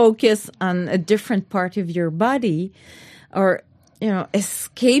 focus on a different part of your body or,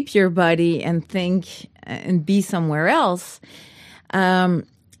 escape your body and think and be somewhere else.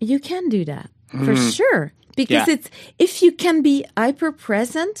 You can do that for sure. Because if you can be hyper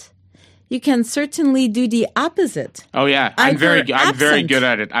present, you can certainly do the opposite. Oh yeah, I'm very good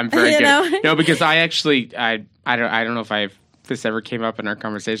at it. I'm very good. No, because I actually I don't know if this ever came up in our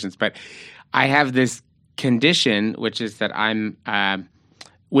conversations, but I have this condition which is that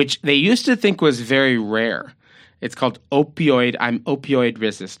which they used to think was very rare. It's called I'm opioid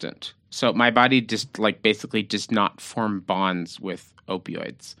resistant. So my body just basically does not form bonds with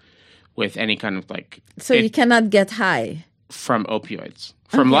opioids, with any kind of So you cannot get high from opioids.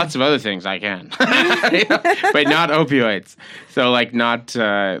 From lots of other things I can, but not opioids. So not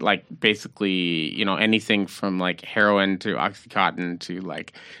basically, anything from heroin to Oxycontin to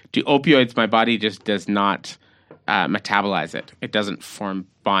opioids. My body just does not metabolize it. It doesn't form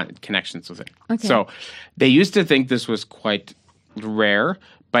bond connections with it. Okay. So they used to think this was quite rare,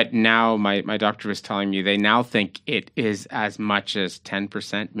 but now my doctor was telling me they now think it is as much as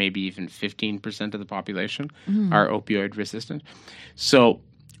 10%, maybe even 15% of the population are opioid resistant. So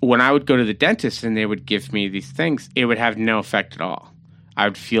when I would go to the dentist and they would give me these things, it would have no effect at all. I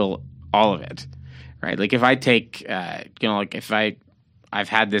would feel all of it, right? If I take, I've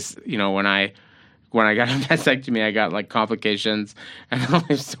had this, when I got a mastectomy, I got complications and it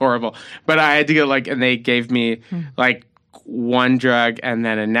was horrible. But I had to go and they gave me one drug and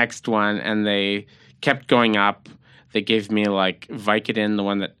then a next one, and they kept going up. They gave me Vicodin, the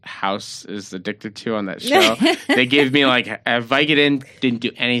one that House is addicted to on that show. They gave me a Vicodin, didn't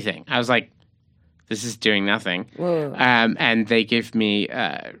do anything. I was like, this is doing nothing. Whoa. And they gave me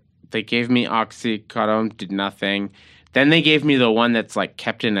Oxycontin, did nothing. Then they gave me the one that's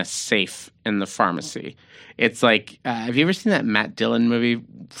kept in a safe in the pharmacy. It's have you ever seen that Matt Dillon movie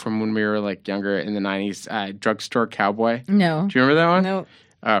from when we were younger in the 90s, Drugstore Cowboy? No. Do you remember that one? No.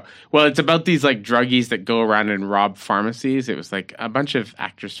 Oh, well, it's about these druggies that go around and rob pharmacies. It was a bunch of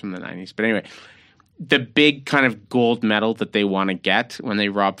actors from the 90s. But anyway, the big kind of gold medal that they want to get when they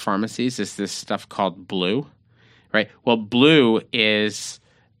rob pharmacies is this stuff called blue, right? Well, blue is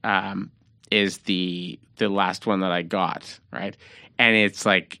the last one that I got, right? And it's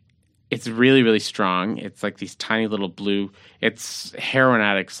it's really, really strong. It's these tiny little blue. It's heroin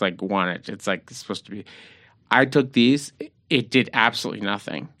addicts want it. It's it's supposed to be. I took these. It did absolutely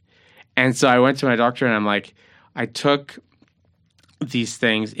nothing. And so I went to my doctor and I'm like, I took these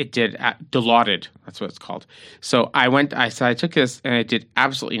things. It did Dilaudid. That's what it's called. So I took this and it did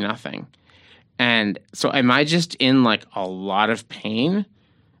absolutely nothing. And so am I just in a lot of pain,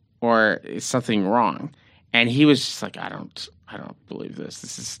 or is something wrong? And he was just I don't believe this.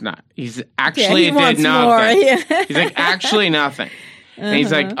 This is not. He's actually he wants did nothing. More, yeah. He's actually nothing. And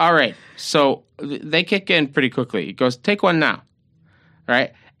he's all right. So they kick in pretty quickly. He goes, take one now.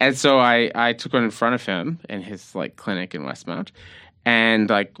 Right? And so I took one in front of him in his clinic in Westmount.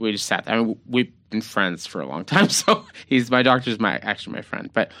 And we just sat there. I mean, we've been friends for a long time. So my doctor's actually my friend.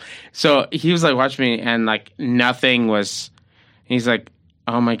 But so he was watching me, and nothing was, he's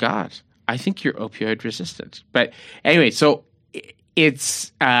oh my God, I think you're opioid resistant. But anyway, so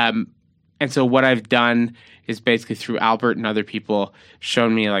it's, and And so what I've done is basically through Albert and other people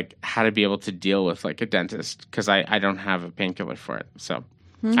shown me like how to be able to deal with like a dentist because I don't have a painkiller for it. So,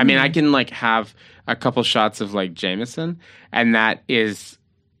 I mean, I can like have a couple shots of like Jameson, and that is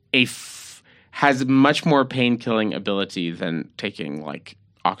has much more pain killing ability than taking like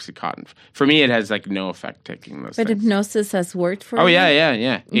Oxycontin. For me, it has like no effect taking those But things. hypnosis has worked for you? Oh,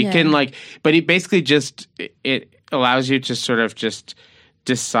 yeah. It can like, but it basically just, it allows you to sort of just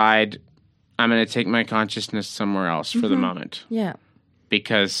decide, I'm going to take my consciousness somewhere else for the moment. Yeah.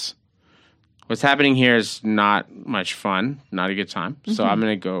 Because what's happening here is not much fun, not a good time. So I'm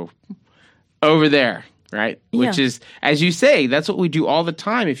going to go over there, right? Which is, as you say, that's what we do all the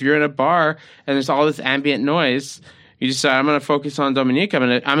time. If you're in a bar and there's all this ambient noise, you decide, I'm going to focus on Dominique. I'm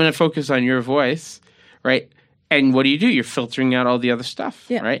going to focus on your voice, right? And what do? You're filtering out all the other stuff,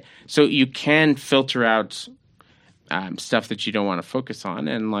 right? So you can filter out stuff that you don't want to focus on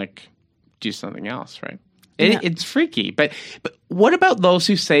and like do something else, right? It's freaky. But what about those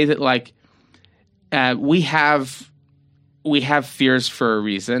who say that like we have fears for a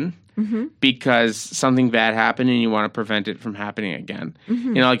reason because something bad happened and you want to prevent it from happening again?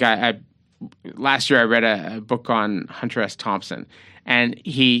 You know, like I last year I read a book on Hunter S. Thompson, and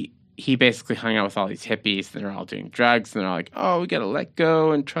he basically hung out with all these hippies, and they're all doing drugs, and they're like, oh, we got to let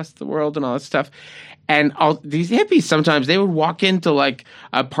go and trust the world and all this stuff. And all these hippies, sometimes they would walk into like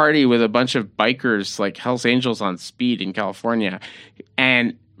a party with a bunch of bikers, like Hell's Angels on speed in California,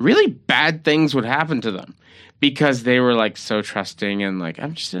 and really bad things would happen to them because they were like so trusting and like,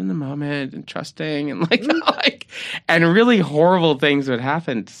 I'm just in the moment and trusting and like and really horrible things would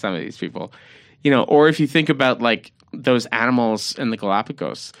happen to some of these people, you know. Or if you think about like those animals in the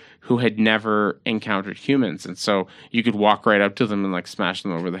Galapagos who had never encountered humans, and so you could walk right up to them and like smash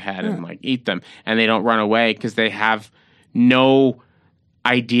them over the head and like eat them, and they don't run away because they have no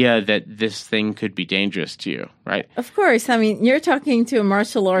idea that this thing could be dangerous to you, right? Of course. I mean, you're talking to a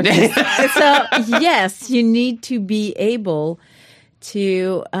martial artist. So, yes, you need to be able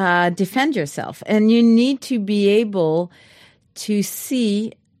to defend yourself. And you need to be able to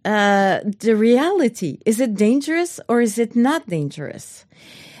see the reality. Is it dangerous or is it not dangerous?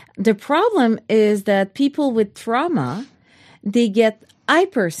 The problem is that people with trauma, they get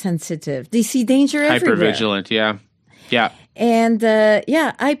hypersensitive. They see danger everywhere. Hypervigilant, yeah. And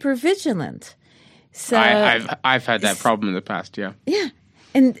hypervigilant. So I've had that problem in the past. Yeah.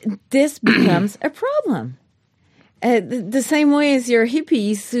 And this becomes a problem. The same way as your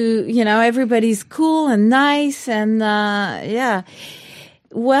hippies, who everybody's cool and nice, and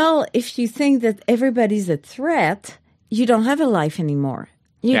Well, if you think that everybody's a threat, you don't have a life anymore.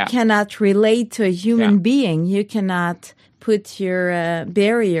 You cannot relate to a human being. You cannot put your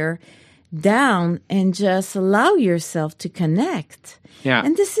barrier down and just allow yourself to connect. Yeah.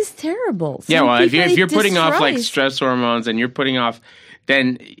 And this is terrible. Well, if you're putting off like stress hormones and you're putting off,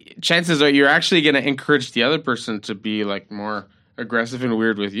 then chances are you're actually going to encourage the other person to be like more aggressive and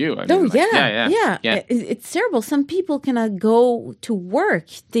weird with you. It's terrible. Some people cannot go to work.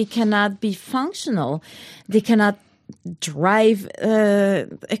 They cannot be functional. They cannot drive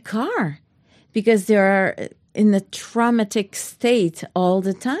a car because they are in a traumatic state all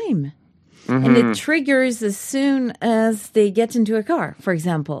the time. And it triggers as soon as they get into a car, for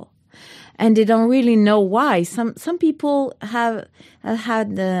example. And they don't really know why. Some people have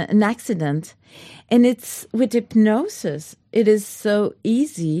had an accident. And it's with hypnosis, it is so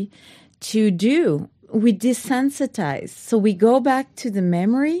easy to do. We desensitize. So we go back to the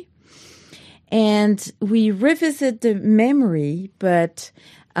memory and we revisit the memory. But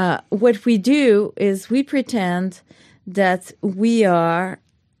what we do is we pretend that we are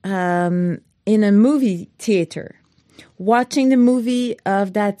in a movie theater, watching the movie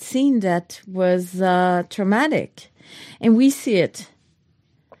of that scene that was traumatic, and we see it.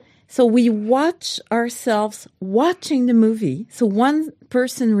 So we watch ourselves watching the movie. So one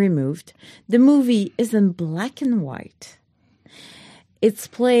person removed. The movie is in black and white. It's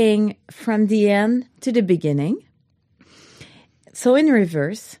playing from the end to the beginning. So in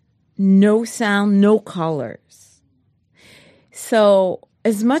reverse, no sound, no colors. So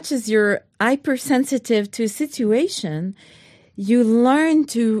as much as you're hypersensitive to a situation, you learn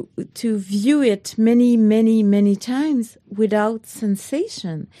to view it many, many, many times without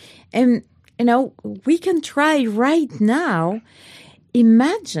sensation. And, we can try right now.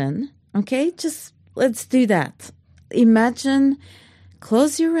 Imagine, okay, just let's do that. Imagine,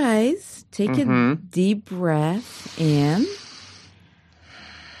 close your eyes, take a deep breath in.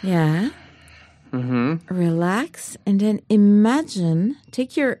 Yeah. Relax, and then imagine,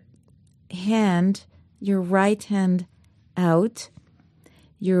 take your right hand out.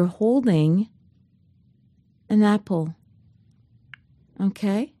 you're holding an apple.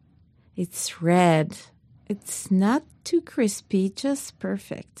 Okay? It's red. It's not too crispy, just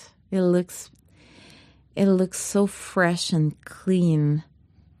perfect. It looks so fresh and clean.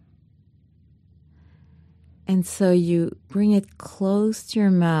 And so you bring it close to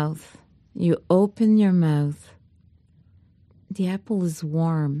your mouth. You open your mouth. The apple is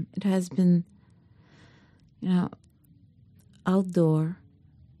warm. It has been, outdoor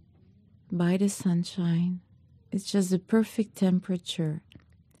by the sunshine. It's just the perfect temperature.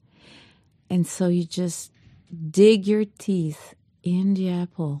 And so you just dig your teeth in the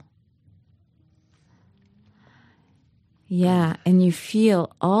apple. Yeah, and you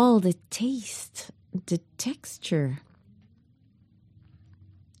feel all the taste, the texture,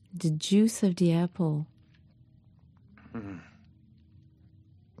 the juice of the apple,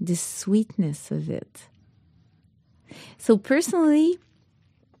 the sweetness of it. So personally,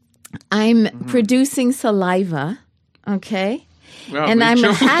 I'm producing saliva, okay? Well, and I'm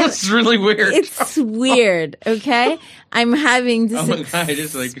it's really weird. It's weird, okay? I'm having this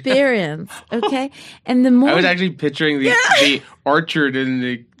experience, okay? And the more I was actually picturing the orchard in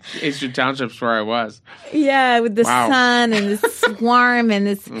the Eastern Townships where I was. Yeah, with the sun and it's warm and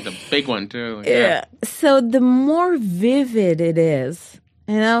it's a big one too. Yeah. So the more vivid it is,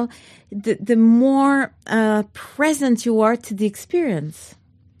 the more present you are to the experience.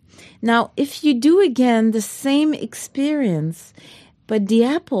 Now, if you do again the same experience, but the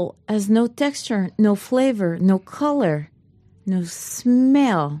apple has no texture, no flavor, no color, no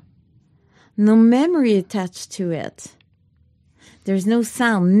smell, no memory attached to it, there's no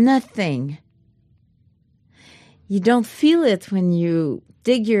sound, nothing. You don't feel it when you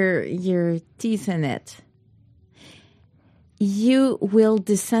dig your teeth in it. You will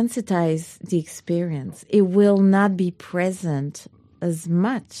desensitize the experience. It will not be present as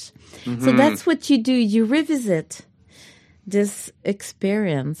much. Mm-hmm. So that's what you do. You revisit this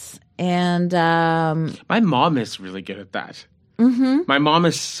experience. And my mom is really good at that. Mm-hmm. My mom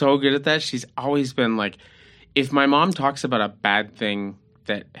is so good at that. She's always been like, if my mom talks about a bad thing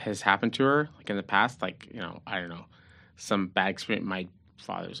that has happened to her, like in the past, like, I don't know, some bad experience, my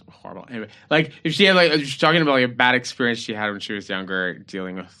father's horrible. Anyway, like if she had she's talking about like a bad experience she had when she was younger,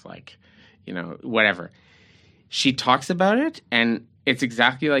 dealing with like, whatever. She talks about it, and it's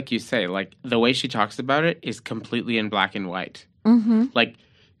exactly like you say. Like the way she talks about it is completely in black and white. Mm-hmm. Like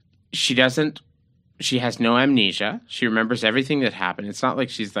she has no amnesia. She remembers everything that happened. It's not like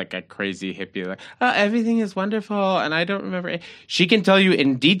she's like a crazy hippie, like, oh, everything is wonderful, and I don't remember it. She can tell you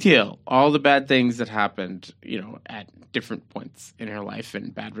in detail all the bad things that happened, at different points in her life,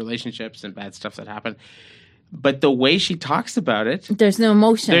 and bad relationships and bad stuff that happened. But the way she talks about it, there's no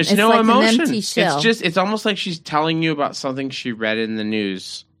emotion. There's it's no like emotion. An empty shell. It's almost like she's telling you about something she read in the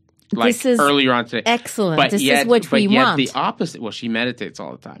news, like this is earlier on today. Excellent. But this is what we want. The opposite. Well, she meditates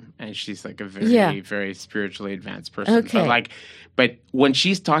all the time, and she's like a very, very spiritually advanced person. Okay. But when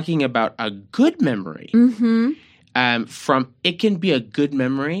she's talking about a good memory, it can be a good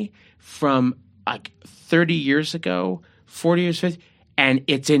memory from like 30 years ago, 40 years, 50, and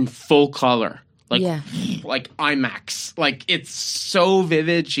it's in full color. Like IMAX. Like it's so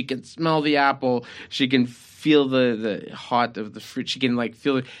vivid. She can smell the apple. She can feel the hot of the fruit. She can like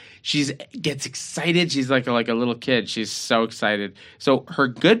feel it. She gets excited. She's like a little kid. She's so excited. So her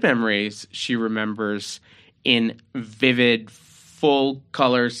good memories, she remembers in vivid, full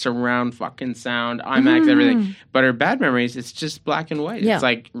color, surround fucking sound, IMAX, everything. But her bad memories, it's just black and white. Yeah. It's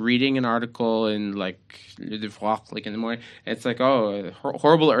like reading an article in like Le Devoir, like in the morning. It's like, oh, a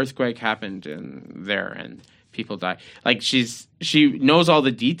horrible earthquake happened there and people died. Like she knows all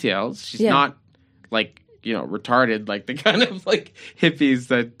the details. She's not like, retarded, like the kind of like hippies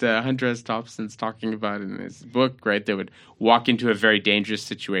that Hunter S. Thompson's talking about in his book, right? They would walk into a very dangerous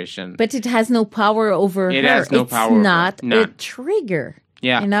situation. But it has no power over her. It has no power. It's not a trigger.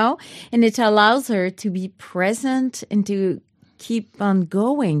 Yeah. And it allows her to be present and to keep on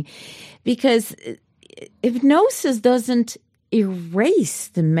going. Because hypnosis doesn't erase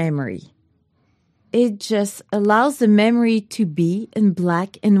the memory. It just allows the memory to be in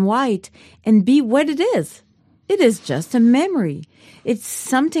black and white and be what it is. It is just a memory. It's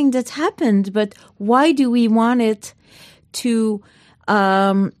something that happened, but why do we want it to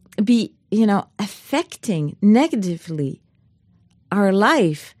be, affecting negatively our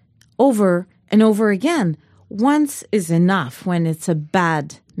life over and over again? Once is enough when it's a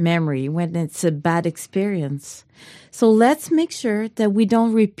bad memory, when it's a bad experience. So let's make sure that we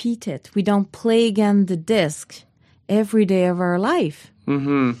don't repeat it. We don't play again the disc every day of our life.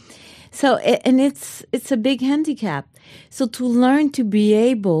 Mm-hmm. So, and it's a big handicap. So to learn to be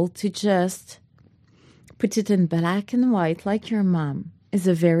able to just put it in black and white like your mom is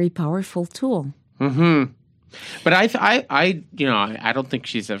a very powerful tool. Mm-hmm. But I don't think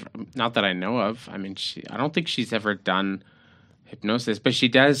she's ever, not that I know of. I mean, I don't think she's ever done hypnosis, but she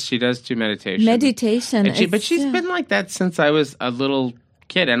does do meditation. Meditation. But she's been like that since I was a little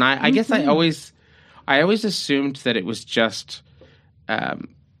kid. And I guess I always assumed that it was just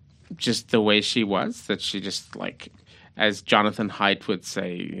the way she was, that she just like, as Jonathan Haidt would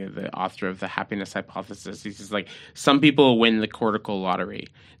say, the author of the Happiness Hypothesis, he says like, some people win the cortical lottery.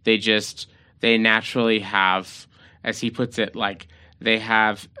 They naturally have, as he puts it, like they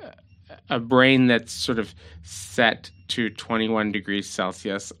have a brain that's sort of set to 21 degrees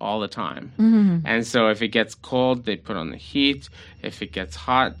Celsius all the time. Mm-hmm. And so if it gets cold, they put on the heat. If it gets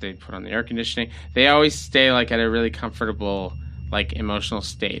hot, they put on the air conditioning. They always stay like at a really comfortable, like emotional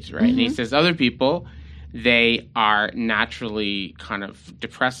state, right? Mm-hmm. And he says other people, they are naturally kind of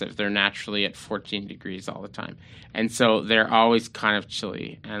depressive. They're naturally at 14 degrees all the time. And so they're always kind of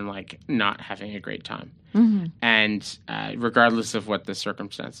chilly and like not having a great time. Mm-hmm. And regardless of what the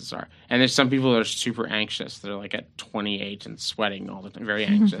circumstances are. And there's some people that are super anxious. They're like at 28 and sweating all the time, very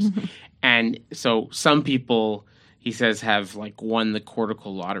anxious. And so some people, he says, have like won the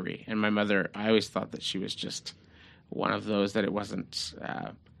cortical lottery. And my mother, I always thought that she was just one of those, that it wasn't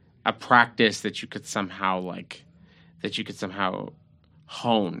a practice that you could somehow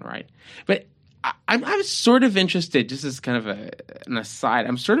hone, right? But I'm sort of interested, just as kind of an aside,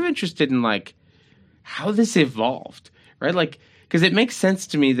 I'm sort of interested in like how this evolved, right? Like, because it makes sense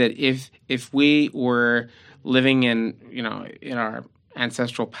to me that if we were living in our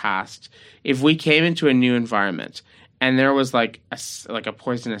ancestral past, if we came into a new environment and there was like a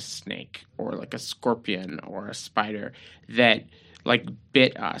poisonous snake or like a scorpion or a spider that like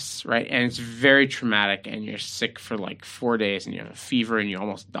bit us, right? And it's very traumatic and you're sick for like 4 days and you have a fever and you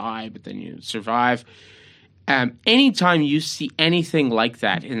almost die, but then you survive. Anytime you see anything like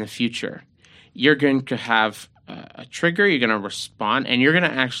that in the future, you're going to have a trigger, you're going to respond, and you're going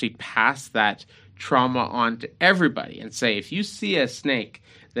to actually pass that trauma on to everybody and say, if you see a snake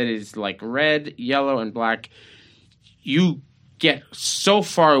that is like red, yellow, and black, you get so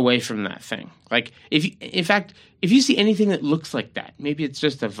far away from that thing. Like, if you see anything that looks like that, maybe it's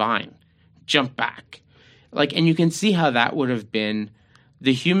just a vine, jump back. Like, and you can see how that would have been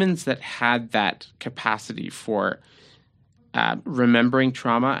the humans that had that capacity for remembering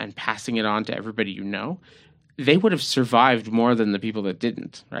trauma and passing it on to everybody you know. They would have survived more than the people that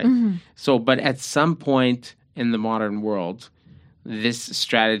didn't, right? Mm-hmm. So, but at some point in the modern world, this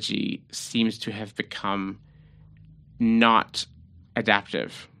strategy seems to have become not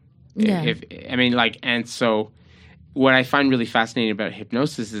adaptive. Yeah. And so what I find really fascinating about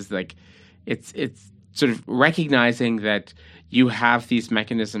hypnosis is like it's sort of recognizing that you have these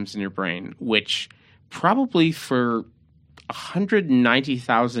mechanisms in your brain, which probably for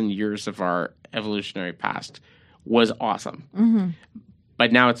 190,000 years of our evolutionary past was awesome. Mm-hmm.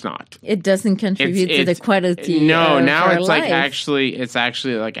 But now it's not. It doesn't contribute to the quality. No, now it's life. like it's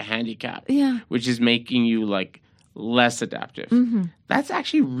actually like a handicap. Yeah. Which is making you like less adaptive. Mm-hmm. That's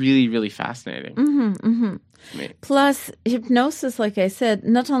actually really, really fascinating. Mm-hmm, mm-hmm. Plus, hypnosis, like I said,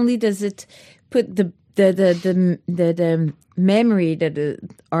 not only does it put the memory that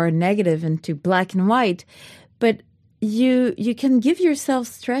are negative into black and white, but you can give yourself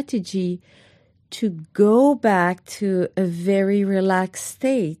strategy to go back to a very relaxed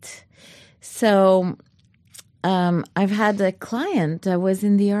state. So I've had a client that was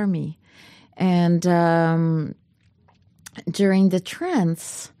in the army, and during the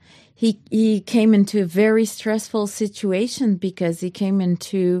trance, he came into a very stressful situation because he came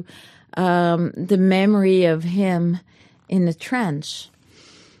into the memory of him in the trench.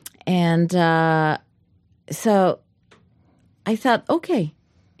 And so I thought, okay,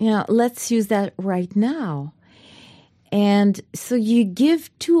 let's use that right now. And so you give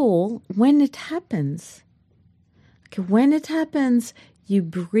tool when it happens. Okay, when it happens, you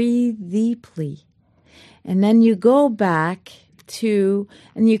breathe deeply. And then you go back and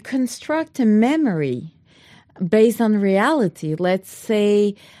you construct a memory based on reality. Let's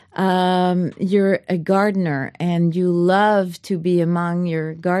say you're a gardener and you love to be among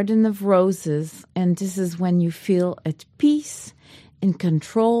your garden of roses, and this is when you feel at peace, in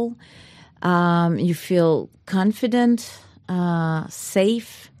control, you feel confident,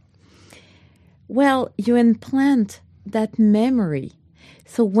 safe. Well, you implant that memory.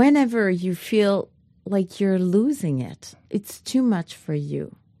 So whenever you feel like you're losing it, it's too much for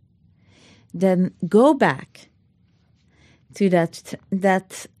you, then go back to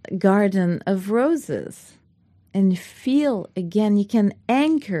that garden of roses and feel again. You can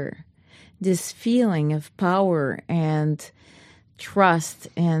anchor this feeling of power and trust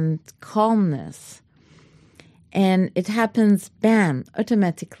and calmness. And it happens, bam,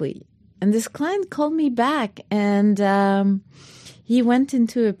 automatically. And this client called me back, and he went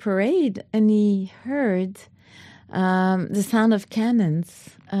into a parade and he heard the sound of cannons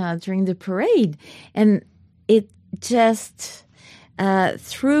during the parade. And it just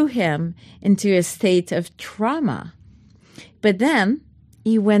threw him into a state of trauma. But then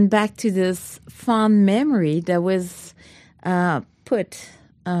he went back to this fond memory that was put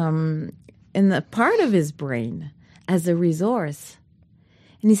in a part of his brain as a resource.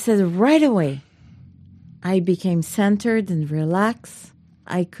 And he said, right away, I became centered and relaxed.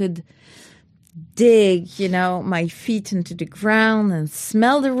 I could dig, my feet into the ground and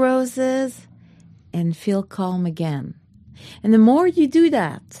smell the roses and feel calm again. And the more you do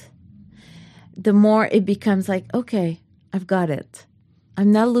that, the more it becomes like, okay, I've got it.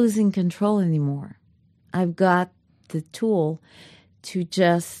 I'm not losing control anymore. I've got the tool to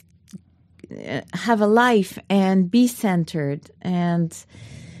just have a life and be centered and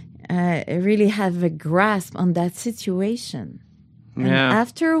really have a grasp on that situation. Yeah. And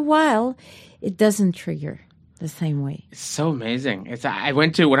after a while, it doesn't trigger the same way. It's so amazing. I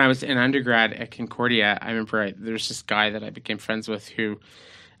went to, when I was in undergrad at Concordia, I remember there's this guy that I became friends with who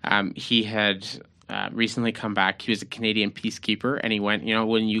he had recently come back. He was a Canadian peacekeeper, and he went,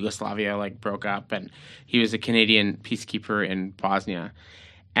 when Yugoslavia broke up, and he was a Canadian peacekeeper in Bosnia.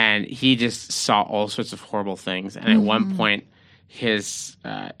 And he just saw all sorts of horrible things. And at one point, his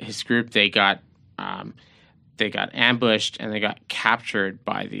group, they got ambushed and they got captured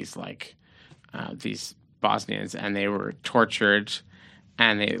by these Bosnians, and they were tortured,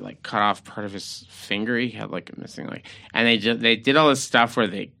 and they cut off part of his finger. He had a missing and they did all this stuff where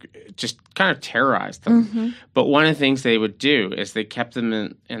they just kind of terrorized them. But one of the things they would do is they kept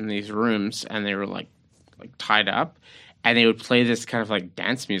them in these rooms, and they were tied up. And they would play this kind of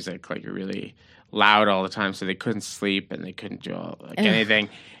dance music, really loud all the time, so they couldn't sleep and they couldn't do anything.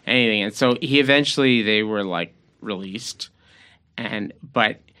 And so they were released,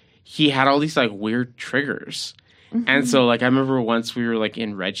 but he had all these kind triggers. And so I remember once we were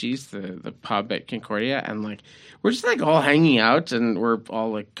in Reggie's, the pub at Concordia, and we're just all hanging out, and we're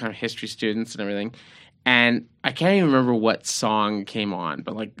all kind of history students and everything. And I can't even remember what song came on,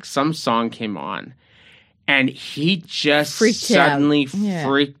 but some song came on. And he just suddenly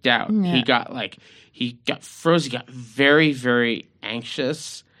freaked out. Yeah. He got frozen. He got very, very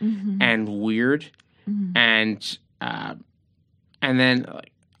anxious and weird. And then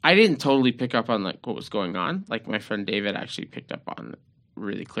I didn't totally pick up on what was going on. My friend David actually picked up on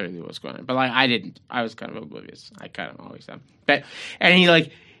really clearly what was going on. But I didn't. I was kind of oblivious. I kind of always am. And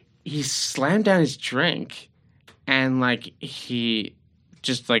he slammed down his drink, and he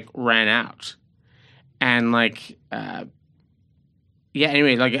just ran out. And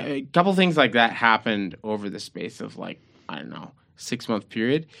anyway, a couple things like that happened over the space of 6-month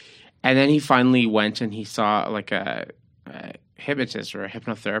period. And then he finally went and he saw a hypnotist or a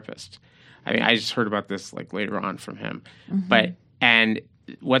hypnotherapist. I mean, I just heard about this later on from him. And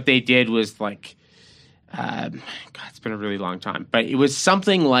what they did was God, it's been a really long time, but it was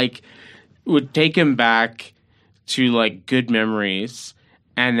something would take him back to good memories.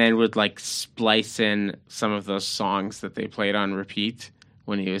 And then would splice in some of those songs that they played on repeat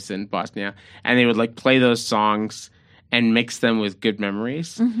when he was in Bosnia. And they would play those songs and mix them with good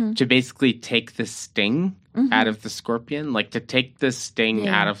memories to basically take the sting out of the scorpion, to take the sting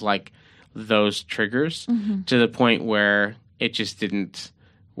out of those triggers to the point where it just didn't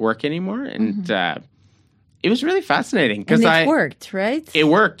work anymore. And it was really fascinating because it worked, right? It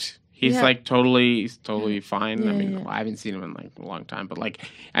worked. He's totally fine. I mean, I haven't seen him in a long time, but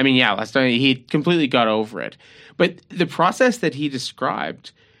last time he completely got over it. But the process that he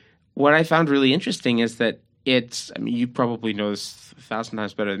described, what I found really interesting is that you probably know this 1,000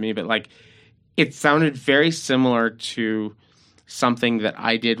 times better than me, but it sounded very similar to something that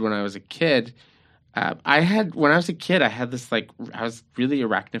I did when I was a kid. When I was a kid, I had this I was really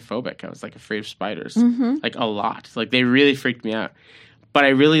arachnophobic. I was afraid of spiders, a lot. They really freaked me out. But I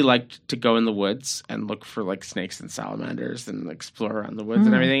really liked to go in the woods and look for snakes and salamanders and explore around the woods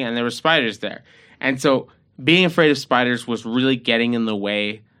and everything. And there were spiders there. And so being afraid of spiders was really getting in the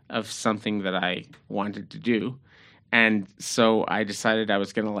way of something that I wanted to do. And so I decided I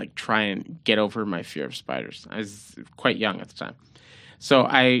was going to try and get over my fear of spiders. I was quite young at the time. So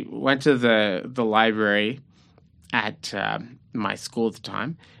I went to the library at my school at the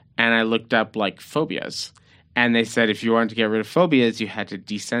time, and I looked up phobias. And they said if you wanted to get rid of phobias, you had to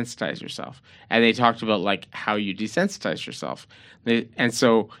desensitize yourself. And they talked about like how you desensitize yourself. And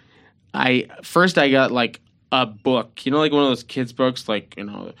so I got like a book, you know, like one of those kids' books, like, you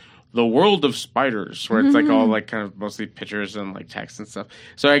know, The World of Spiders, where it's like all like kind of mostly pictures and like text and stuff.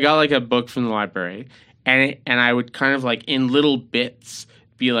 So I got like a book from the library, and I would kind of like in little bits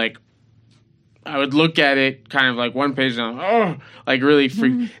be like, I would look at it kind of like one page and like really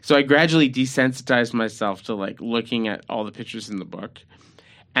freak. So I gradually desensitized myself to like looking at all the pictures in the book.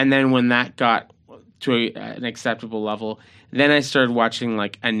 And then when that got to an acceptable level, then I started watching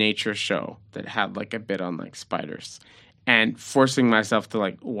like a nature show that had like a bit on like spiders, and forcing myself to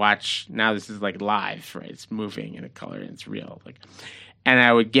like watch. Now this is like live, right? It's moving and a color and it's real. Like, and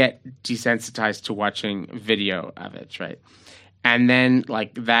I would get desensitized to watching video of it, right? And then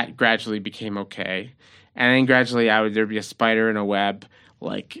like that gradually became okay. And then gradually there'd be a spider in a web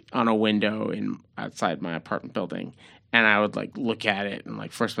like on a window outside my apartment building. And I would like look at it and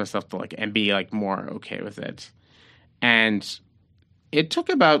like force myself to like and be like more okay with it. And it took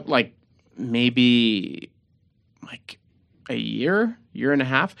about like maybe like a year and a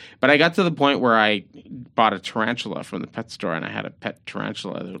half. But I got to the point where I bought a tarantula from the pet store, and I had a pet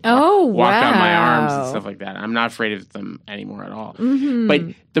tarantula that would walk on my arms and stuff like that. I'm not afraid of them anymore at all. Mm-hmm. But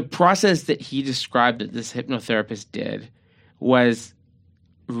the process that he described that this hypnotherapist did was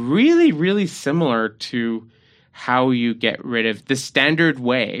really, really similar to how you get rid of the standard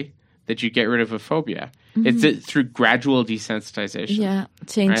way that you get rid of a phobia. Mm-hmm. It's through gradual desensitization. Yeah,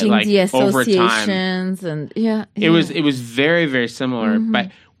 changing the associations and It was very, very similar. Mm-hmm.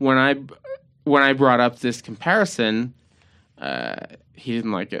 But when I brought up this comparison, he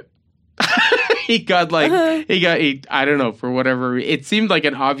didn't like it. he I don't know, for whatever. It seemed like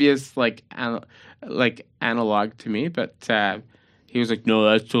an obvious like analog to me, but he was like, no,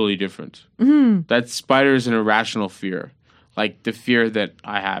 that's totally different. Mm-hmm. That spider is an irrational fear. Like, the fear that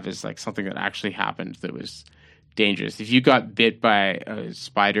I have is, like, something that actually happened that was dangerous. If you got bit by a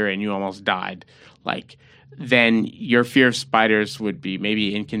spider and you almost died, like, then your fear of spiders would be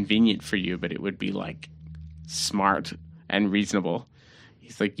maybe inconvenient for you, but it would be, like, smart and reasonable.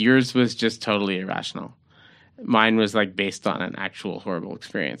 He's like, yours was just totally irrational. Mine was, like, based on an actual horrible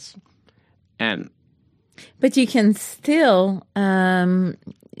experience. But you can still reprogram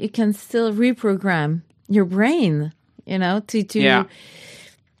your brain, you know, to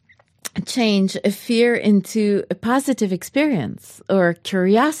change a fear into a positive experience or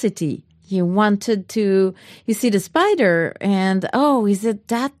curiosity. You see the spider and, is it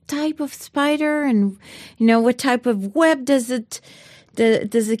that type of spider? And, you know, what type of web does it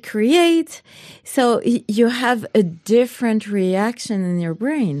create? So you have a different reaction in your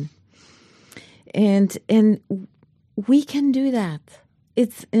brain. And we can do that.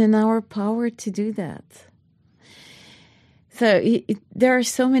 It's in our power to do that. So there are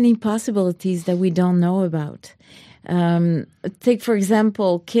so many possibilities that we don't know about. Take, for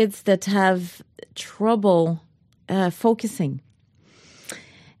example, kids that have trouble focusing.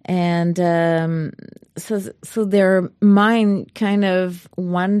 And so their mind kind of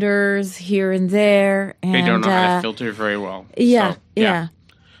wanders here and there. And they don't know how to filter very well. Yeah.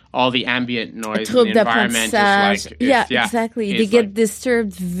 All the ambient noise in the environment is like... exactly. They get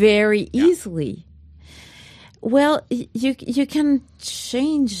disturbed very easily. Well, you can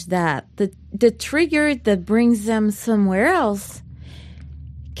change that. The trigger that brings them somewhere else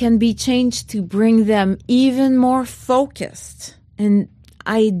can be changed to bring them even more focused. And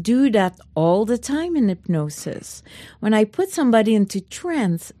I do that all the time in hypnosis. When I put somebody into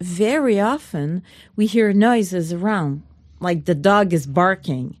trance, very often we hear noises around, like the dog is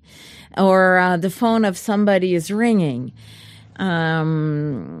barking or the phone of somebody is ringing.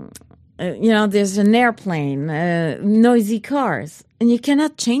 There's an airplane, noisy cars, and you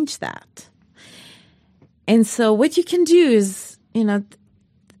cannot change that. And so what you can do is,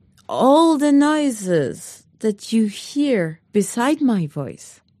 all the noises that you hear beside my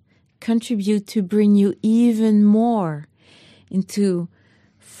voice contribute to bring you even more into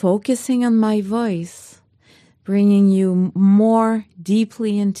focusing on my voice, bringing you more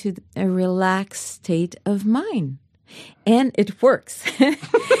deeply into a relaxed state of mind. And it works.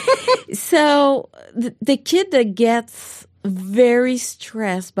 So the kid that gets very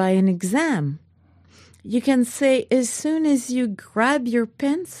stressed by an exam, you can say, as soon as you grab your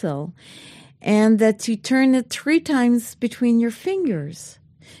pencil and that you turn it 3 times between your fingers,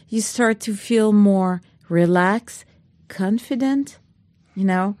 you start to feel more relaxed, confident,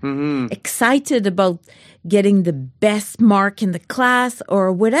 excited about getting the best mark in the class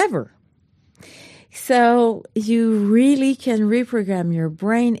or whatever. So you really can reprogram your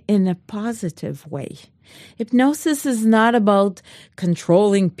brain in a positive way. Hypnosis is not about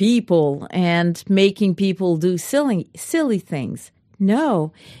controlling people and making people do silly things.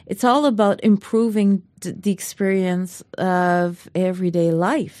 No, it's all about improving the experience of everyday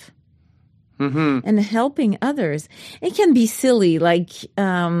life. And helping others. It can be silly. Like,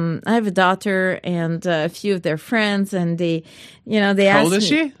 I have a daughter and a few of their friends, and they ask me. How old is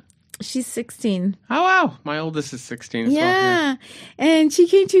she? She's 16. Oh, wow. My oldest is 16 as well. Yeah. And she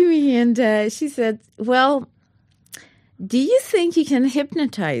came to me and she said, well, do you think you can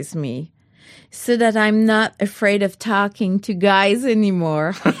hypnotize me so that I'm not afraid of talking to guys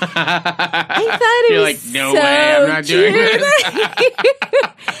anymore? I thought it You're was like, no so way, I'm not doing cute.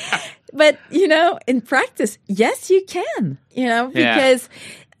 this. But, in practice, yes, you can, because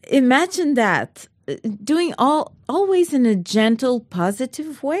imagine that doing always in a gentle,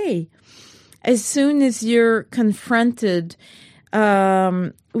 positive way. As soon as you're confronted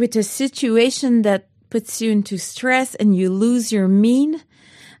with a situation that puts you into stress and you lose your mean,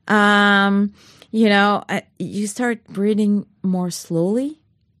 you start breathing more slowly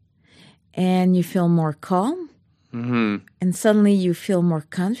and you feel more calm. And suddenly you feel more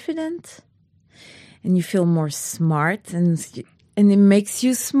confident and you feel more smart and it makes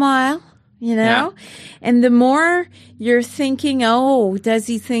you smile, Yeah. And the more you're thinking, oh, does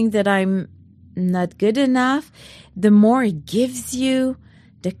he think that I'm not good enough? The more it gives you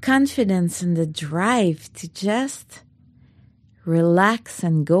the confidence and the drive to just relax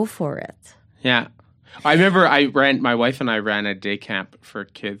and go for it. Yeah. I remember my wife and I ran a day camp for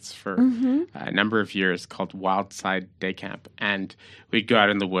kids for a number of years called Wildside Day Camp. And we'd go out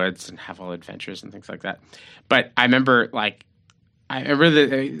in the woods and have all adventures and things like that. But I remember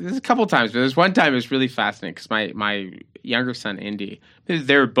there's a couple times, but there's one time it was really fascinating because my younger son, Indy,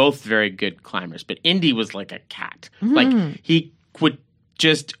 they were both very good climbers, but Indy was like a cat. Like he would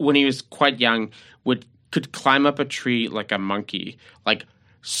just, when he was quite young, could climb up a tree like a monkey, like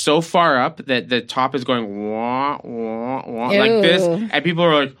so far up that the top is going wah, wah, wah, like this. And people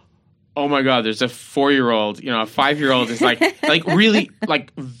are like, oh my God, there's a 4-year-old, a 5-year-old is like really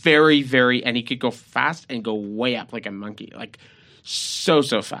like very, very, and he could go fast and go way up like a monkey, like so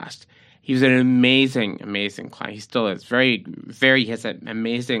fast. He was an amazing, amazing climber. He still is very, very, he has that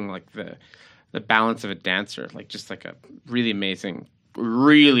amazing, like the balance of a dancer, like just like a really amazing,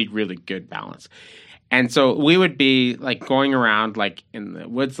 really, really good balance. And so we would be like going around like in the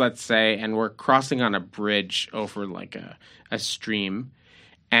woods, let's say, and we're crossing on a bridge over like a stream.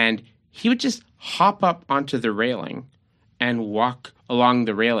 And he would just hop up onto the railing and walk along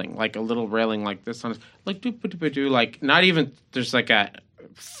the railing, like a little railing like this on his, like do like not even, there's like a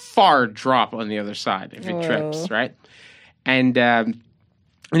far drop on the other side if he trips, right? And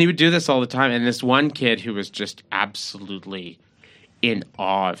he would do this all the time. And this one kid who was just absolutely in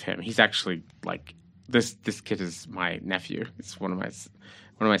awe of him. He's actually like, This kid is my nephew. It's one of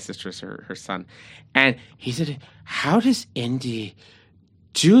my sisters, her son. And he said, how does Indy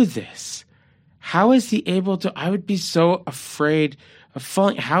do this? How is he able to? I would be so afraid of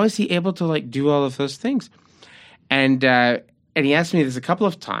falling. How is he able to like do all of those things? And he asked me this a couple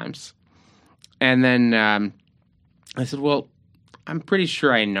of times. And then I said, well, I'm pretty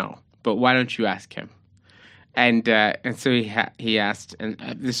sure I know, but why don't you ask him? And so he asked, and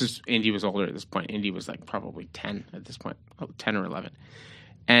Indy was older at this point. Indy was like probably 10 at this point, 10 or 11.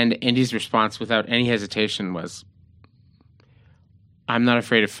 And Indy's response without any hesitation was, I'm not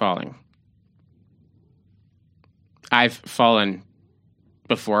afraid of falling. I've fallen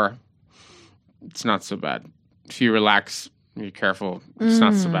before. It's not so bad. If you relax, be careful, it's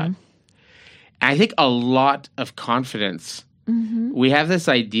not so bad. And I think a lot of confidence. We have this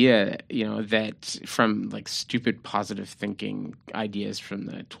idea, that from like stupid positive thinking ideas from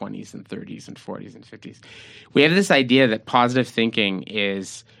the 20s and 30s and 40s and 50s, we have this idea that positive thinking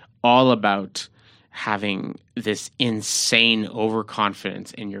is all about having this insane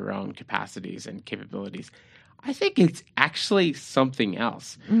overconfidence in your own capacities and capabilities. I think it's actually something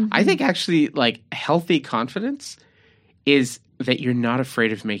else. I think actually like healthy confidence is that you're not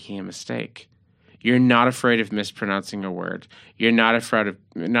afraid of making a mistake. You're not afraid of mispronouncing a word. You're not afraid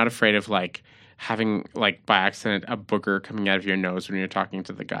of like having like by accident a booger coming out of your nose when you're talking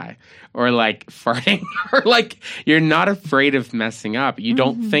to the guy, or like farting, or like you're not afraid of messing up. You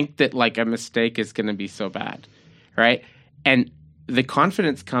don't think that like a mistake is going to be so bad, right? And the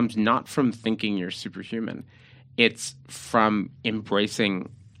confidence comes not from thinking you're superhuman. It's from embracing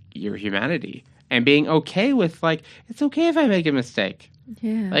your humanity and being okay with like, it's okay if I make a mistake.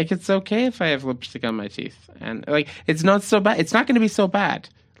 Yeah. Like, it's okay if I have lipstick on my teeth. And, like, it's not so bad. It's not going to be so bad.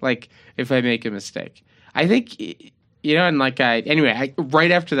 Like if I make a mistake. I think, and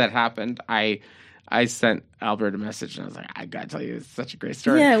right after that happened, I sent Albert a message and I was like, I gotta tell you, it's such a great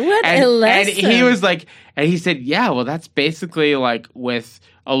story. Yeah, what a lesson. And he was like, and he said, yeah, well, that's basically like with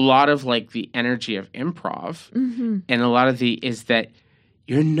a lot of like the energy of improv and a lot of is that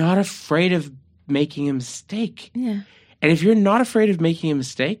you're not afraid of making a mistake. Yeah. And if you're not afraid of making a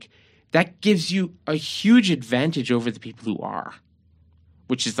mistake, that gives you a huge advantage over the people who are,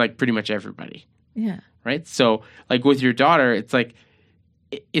 which is like pretty much everybody. Yeah. Right? So like with your daughter, it's like,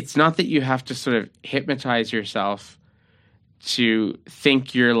 it's not that you have to sort of hypnotize yourself to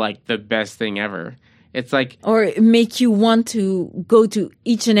think you're like the best thing ever. It's like... Or make you want to go to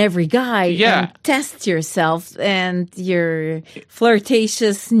each and every guy and test yourself and your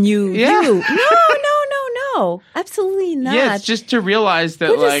flirtatious new you. No. Absolutely not. Yeah, it's just to realize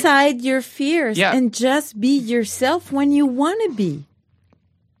that Put aside your fears and just be yourself when you want to be.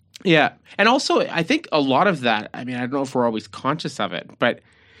 Yeah. And also, I think a lot of that, I mean, I don't know if we're always conscious of it, but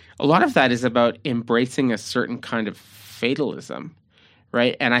a lot of that is about embracing a certain kind of fatalism,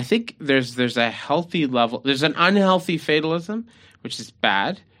 right? And I think there's a healthy level, there's an unhealthy fatalism, which is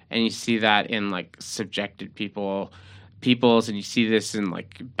bad. And you see that in like subjected peoples, and you see this in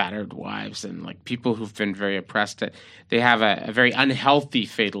like battered wives and like people who've been very oppressed. They have a very unhealthy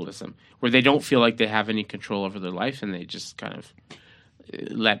fatalism where they don't feel like they have any control over their life and they just kind of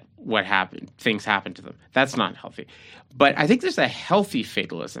let things happen to them. That's not healthy. But I think there's a healthy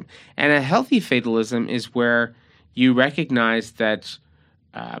fatalism. And a healthy fatalism is where you recognize that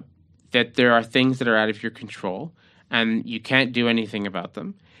there are things that are out of your control and you can't do anything about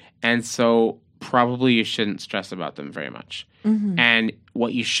them. And so probably you shouldn't stress about them very much. Mm-hmm. And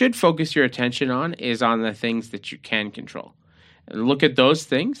what you should focus your attention on is on the things that you can control. And look at those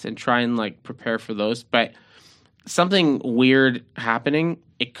things and try and like prepare for those. But something weird happening,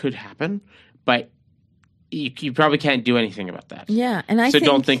 it could happen, but you probably can't do anything about that. Yeah, and I think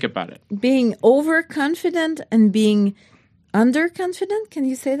don't think about it. Being overconfident and being underconfident, can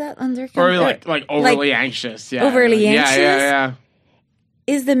you say that? Underconfident? Or like overly anxious. Yeah. Overly anxious? Yeah.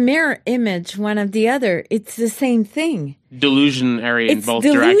 Is the mirror image one of the other? It's the same thing. Delusionary in both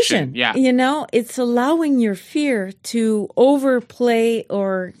delusion. directions. Yeah. It's allowing your fear to overplay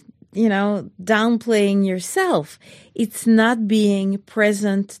or downplaying yourself. It's not being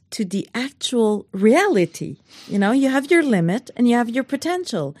present to the actual reality. You have your limit and you have your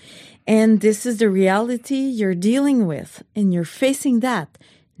potential. And this is the reality you're dealing with. And you're facing that.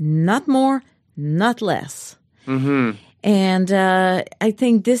 Not more, not less. Mm-hmm. And I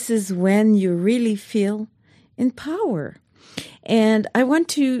think this is when you really feel in power. And I want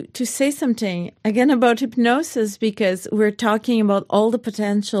to say something again about hypnosis because we're talking about all the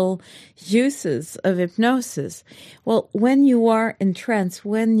potential uses of hypnosis. Well, when you are in trance,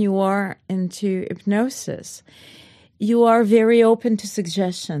 when you are into hypnosis, you are very open to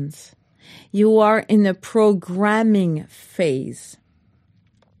suggestions. You are in a programming phase.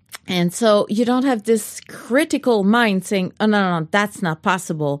 And so you don't have this critical mind saying, oh, no, that's not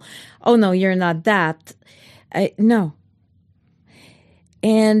possible. Oh, no, you're not that. No.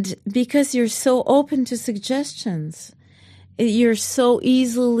 And because you're so open to suggestions, you're so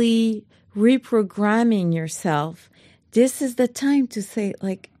easily reprogramming yourself. This is the time to say,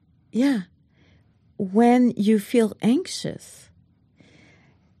 when you feel anxious,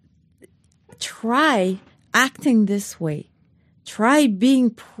 try acting this way. Try being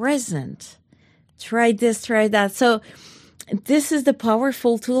present. Try this, try that. So this is the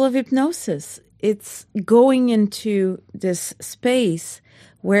powerful tool of hypnosis. It's going into this space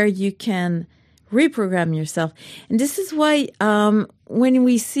where you can reprogram yourself. And this is why when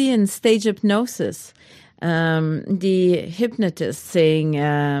we see in stage hypnosis, the hypnotist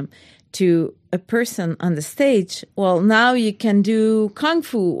saying to a person on the stage, well, now you can do kung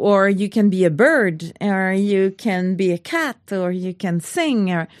fu, or you can be a bird, or you can be a cat, or you can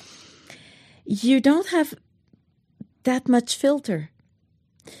sing, or you don't have that much filter.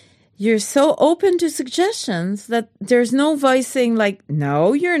 You're so open to suggestions that there's no voice saying like,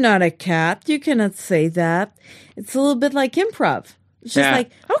 no, you're not a cat. You cannot say that. It's a little bit like improv. It's just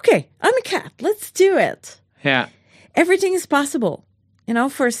like, okay, I'm a cat. Let's do it. Yeah. Everything is possible.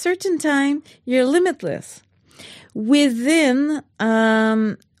 For a certain time, you're limitless. Within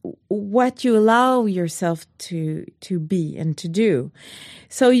what you allow yourself to be and to do.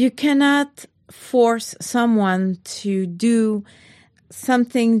 So you cannot force someone to do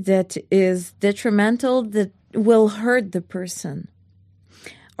something that is detrimental, that will hurt the person,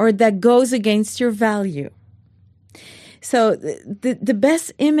 or that goes against your value. So the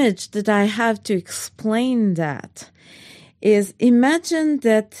best image that I have to explain that is imagine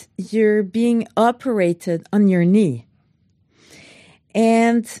that you're being operated on your knee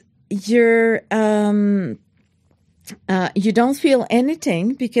and you don't feel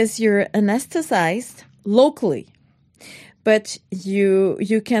anything because you're anesthetized locally, but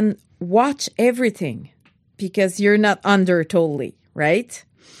you can watch everything because you're not under totally, right?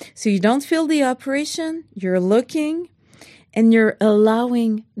 So you don't feel the operation, you're looking, and you're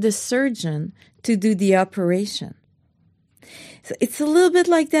allowing the surgeon to do the operation. So it's a little bit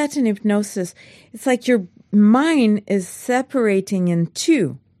like that in hypnosis. It's like your mind is separating in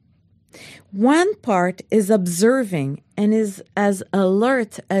two. One part is observing and is as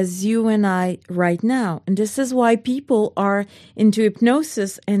alert as you and I right now. And this is why people are into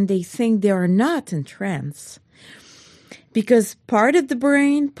hypnosis and they think they are not in trance. Because part of the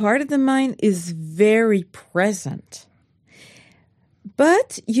brain, part of the mind is very present.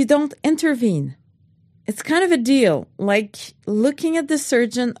 But you don't intervene. It's kind of a deal, like looking at the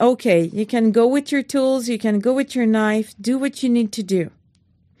surgeon. Okay, you can go with your tools, you can go with your knife, do what you need to do.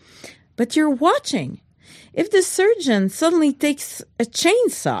 But you're watching. If the surgeon suddenly takes a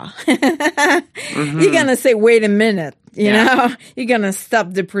chainsaw, you're going to say, wait a minute, you know, you're going to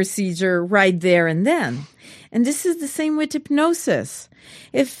stop the procedure right there and then. And this is the same with hypnosis.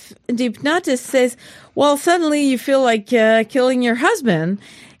 If the hypnotist says, well, suddenly you feel like killing your husband,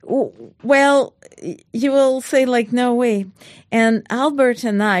 well, you will say like, no way. And Albert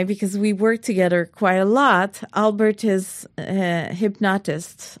and I, because we work together quite a lot, Albert is a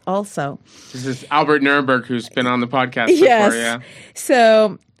hypnotist also. This is Albert Nuremberg, who's been on the podcast before, yeah.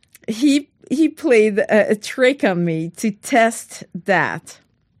 So he played a trick on me to test that.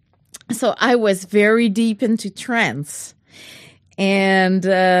 So I was very deep into trance. And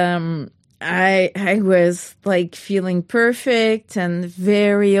I was like feeling perfect and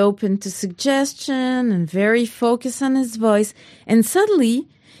very open to suggestion and very focused on his voice. And suddenly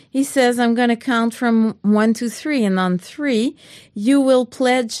he says, I'm going to count from 1 to 3. And on 3, you will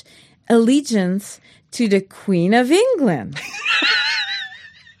pledge allegiance to the Queen of England.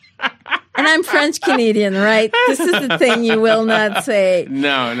 And I'm French Canadian, right? This is the thing you will not say.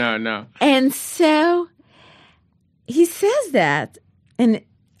 No. And so he says that, and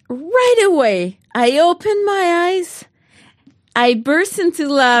right away, I opened my eyes, I burst into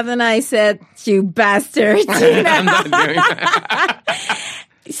laugh, and I said, you bastard. You know? I'm not doing that.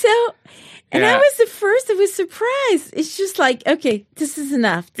 And I was the first that was surprised. It's just like, okay, this is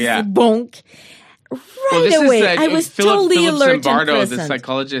enough. This is bonk. Right away, I was totally alert and Zimbardo, present. the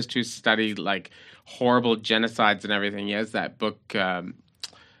psychologist who studied like horrible genocides and everything, he has that book, The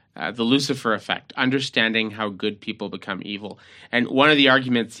Lucifer Effect, Understanding How Good People Become Evil. And one of the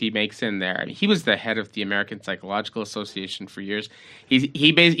arguments he makes in there, he was the head of the American Psychological Association for years.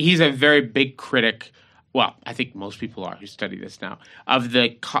 He's a very big critic. Well, I think most people are who study this now, of the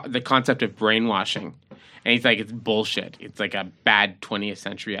concept of brainwashing. And he's like, it's bullshit. It's like a bad 20th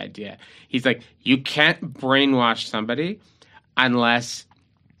century idea. He's like, you can't brainwash somebody unless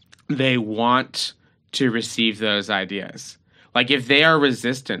they want to receive those ideas. Like if they are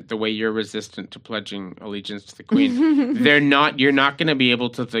resistant, the way you're resistant to pledging allegiance to the Queen, you're not going to be able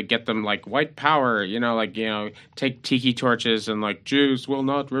to get them like white power, take tiki torches and like Jews will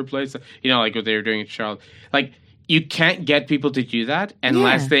not replace, like what they were doing in Charlotte. Like you can't get people to do that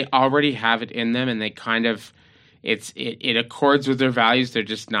unless they already have it in them and they kind of it accords with their values. They're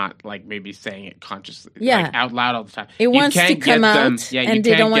just not like maybe saying it consciously, like out loud all the time. It wants to come out, and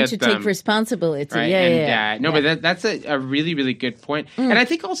they don't want to take responsibility. Right? But that's a really, really good point. And I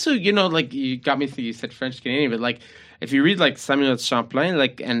think also, like you got me thinking, you said French Canadian, but like if you read like Samuel Champlain,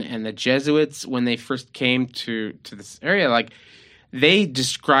 like and the Jesuits when they first came to this area, like they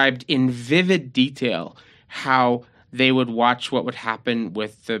described in vivid detail how they would watch what would happen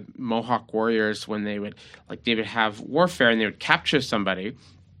with the Mohawk warriors when they would have warfare and they would capture somebody.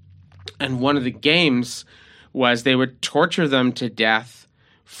 And one of the games was they would torture them to death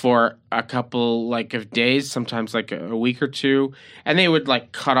for a couple of days, sometimes like a week or two. And they would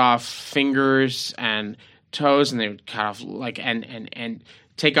like cut off fingers and toes and they would cut off and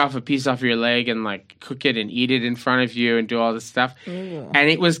take off a piece off your leg and like cook it and eat it in front of you and do all this stuff. Ew. And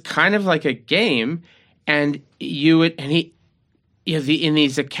it was kind of like a game. And in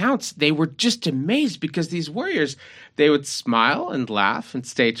these accounts, they were just amazed because these warriors, they would smile and laugh and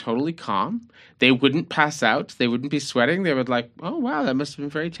stay totally calm. They wouldn't pass out. They wouldn't be sweating. They would like, oh, wow, that must have been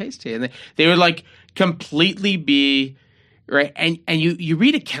very tasty. And they would like completely be right. And you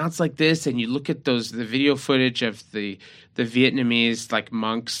read accounts like this and you look at the video footage of the Vietnamese like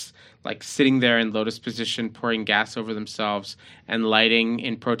monks like sitting there in lotus position, pouring gas over themselves and lighting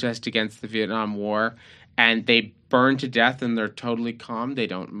in protest against the Vietnam War. And they burned to death and they're totally calm. They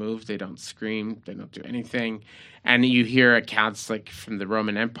don't move. They don't scream. They don't do anything. And you hear accounts like from the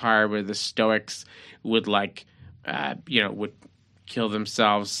Roman Empire where the Stoics would would kill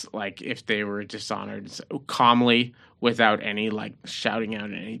themselves like if they were dishonored calmly without any like shouting out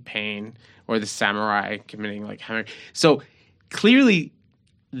in any pain, or the samurai committing like hammer. So clearly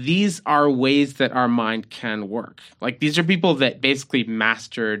these are ways that our mind can work. Like these are people that basically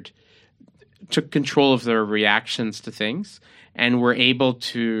took control of their reactions to things and were able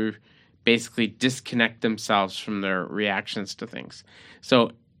to basically disconnect themselves from their reactions to things.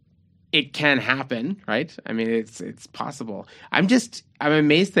 So it can happen, right? I mean, it's possible. I'm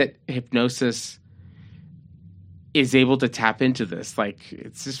amazed that hypnosis is able to tap into this. Like,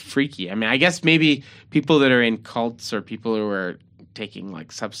 it's just freaky. I mean, I guess maybe people that are in cults or people who are taking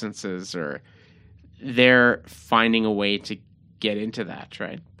like substances, or they're finding a way to get into that,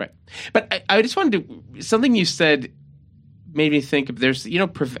 right? But I just wanted to, something you said made me think of, there's,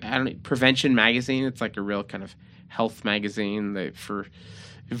 Prevention Magazine. It's like a real kind of health magazine for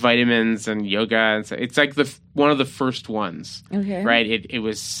vitamins and yoga, and so it's like one of the first ones. Okay. Right? It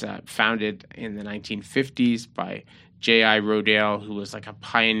was founded in the 1950s by J.I. Rodale, who was like a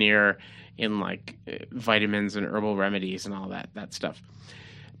pioneer in like vitamins and herbal remedies and all that stuff.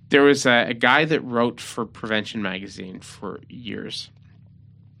 There was a guy that wrote for Prevention Magazine for years,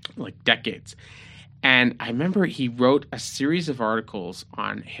 like decades. And I remember he wrote a series of articles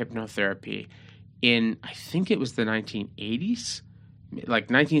on hypnotherapy in, I think it was the 1980s, like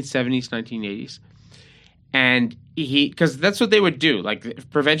 1970s, 1980s. And because that's what they would do. Like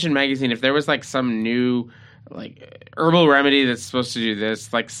Prevention Magazine, if there was like some new like herbal remedy that's supposed to do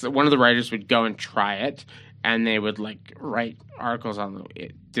this, like one of the writers would go and try it, and they would like write articles on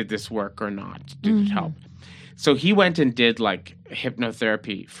it. Did this work or not? Did it help? So he went and did like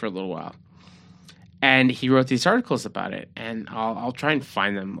hypnotherapy for a little while. And he wrote these articles about it, and I'll try and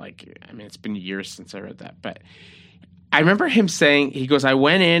find them. Like, I mean, it's been years since I read that, but I remember him saying, he goes, I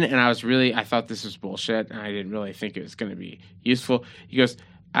went in and I thought this was bullshit, and I didn't really think it was going to be useful. He goes,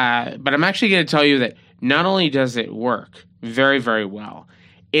 but I'm actually going to tell you that not only does it work very, very well,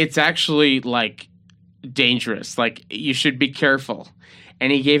 it's actually like dangerous. Like, you should be careful.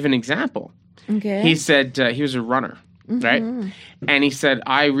 And he gave an example. Okay. He said he was a runner, right? And he said,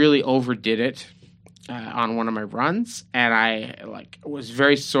 I really overdid it on one of my runs, and I like was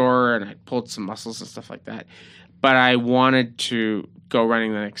very sore, and I pulled some muscles and stuff like that. But I wanted to go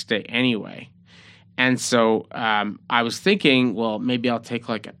running the next day anyway. And so I was thinking, well, maybe I'll take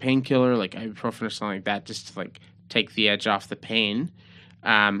like a painkiller, like ibuprofen or something like that, just to like take the edge off the pain,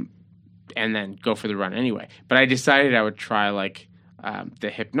 and then go for the run anyway. But I decided I would try like the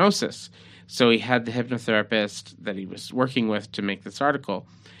hypnosis. So he had the hypnotherapist that he was working with to make this article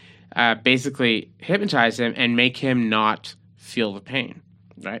basically hypnotize him and make him not feel the pain,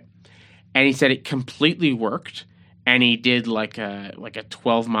 right? And he said it completely worked. And he did like a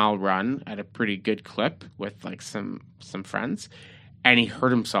 12-mile run at a pretty good clip with like some friends, and he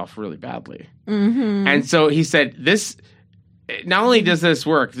hurt himself really badly. And so he said, "This not only does this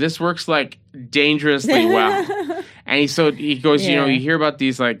works like dangerously well." And he goes, you hear about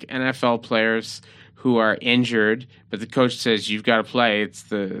these like NFL players who are injured, but the coach says you've got to play. It's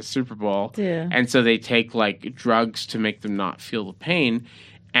the Super Bowl, and so they take like drugs to make them not feel the pain.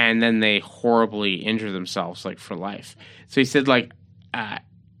 And then they horribly injure themselves, like, for life. So he said, like,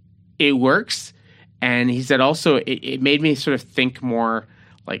 it works. And he said also it made me sort of think more,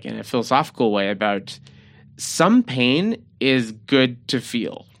 like, in a philosophical way about some pain is good to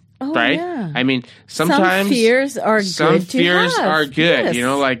feel. Oh, right? Yeah. I mean, sometimes some fears are good.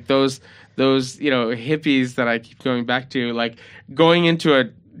 Yes. Like those hippies that I keep going back to, like, going into a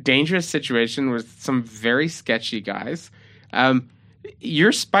dangerous situation with some very sketchy guys.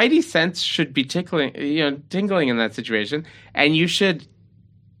 Your spidey sense should be tingling in that situation, and you should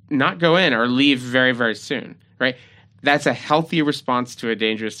not go in or leave very, very soon, right? That's a healthy response to a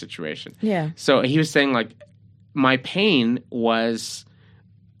dangerous situation. Yeah. So he was saying, like, my pain was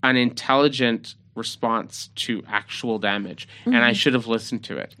an intelligent response to actual damage, and I should have listened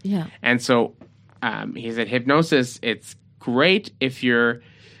to it. Yeah. And so he said, hypnosis, it's great if you're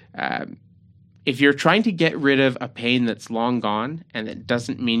trying to get rid of a pain that's long gone and it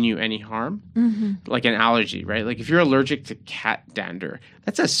doesn't mean you any harm, like an allergy, right? Like if you're allergic to cat dander,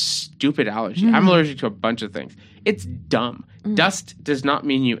 that's a stupid allergy. I'm allergic to a bunch of things. It's dumb. Dust does not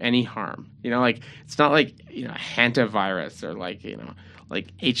mean you any harm. Like it's not like, hantavirus or like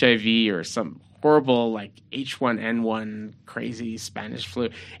HIV or some horrible like H1N1 crazy Spanish flu.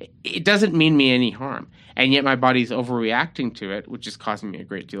 It doesn't mean me any harm. And yet my body's overreacting to it, which is causing me a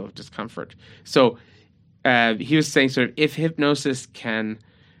great deal of discomfort. So he was saying sort of if hypnosis can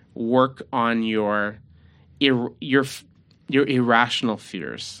work on your irrational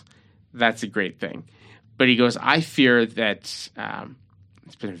fears, that's a great thing. But he goes, I fear that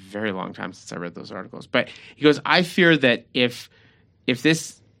it's been a very long time since I read those articles. But he goes, I fear that if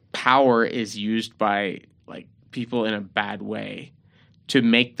this power is used by like people in a bad way to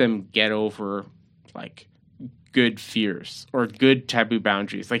make them get over like good fears or good taboo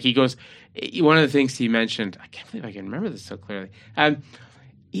boundaries. Like he goes, one of the things he mentioned, I can't believe I can remember this so clearly.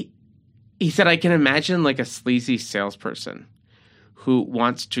 He said, I can imagine like a sleazy salesperson who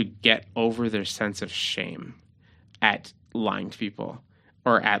wants to get over their sense of shame at lying to people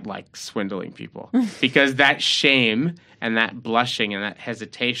or at like swindling people because that shame and that blushing and that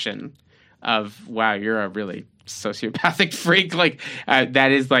hesitation of, wow, you're a really sociopathic freak, like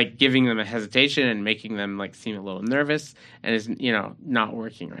that is like giving them a hesitation and making them like seem a little nervous and is, not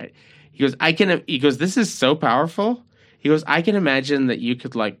working right. He goes, this is so powerful. He goes, I can imagine that you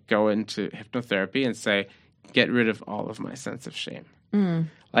could like go into hypnotherapy and say, get rid of all of my sense of shame.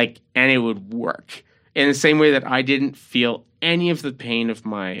 Like, and it would work in the same way that I didn't feel any of the pain of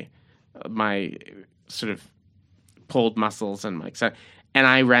my sort of pulled muscles and like, so, and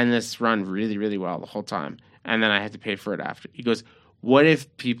I ran this run really, really well the whole time. And then I had to pay for it after. He goes, what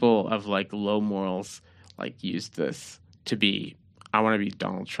if people of like low morals like used this to be, I want to be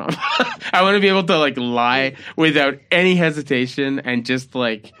Donald Trump. I want to be able to like lie without any hesitation and just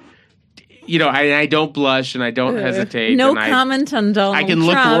like, I don't blush and I don't hesitate. No and comment on Donald I can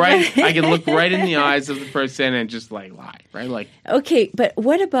Trump. I can look right in the eyes of the person and just like lie, right? Like, okay, but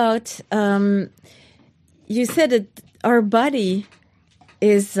what about, you said that our body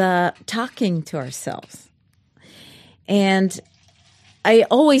is talking to ourselves. And I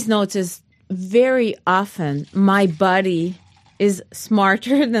always notice very often my body is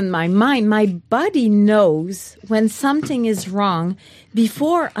smarter than my mind. My body knows when something is wrong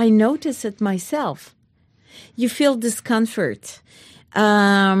before I notice it myself. You feel discomfort.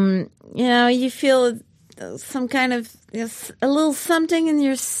 You feel some kind of a little something in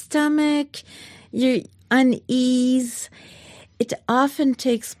your stomach, your unease. It often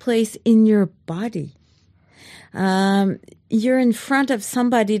takes place in your body. You're in front of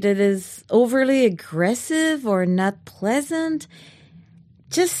somebody that is overly aggressive or not pleasant.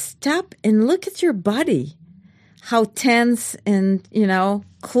 Just stop and look at your body. How tense and,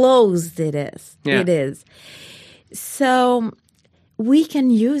 closed it is. Yeah. It is. So we can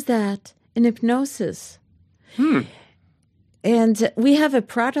use that in hypnosis. And we have a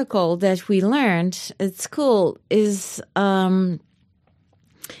protocol that we learned at school is, take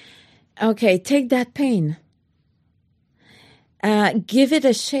that pain. Give it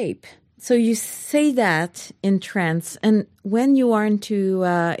a shape. So you say that in trance. And when you are into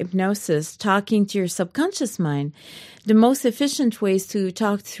hypnosis, talking to your subconscious mind, the most efficient way is to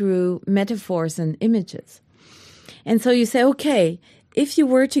talk through metaphors and images. And so you say, okay, if you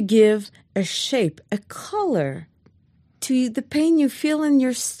were to give a shape, a color to the pain you feel in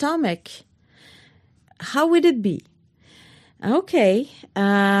your stomach, how would it be? Okay,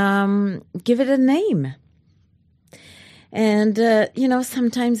 give it a name. And,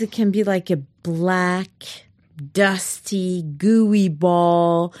 sometimes it can be like a black, dusty, gooey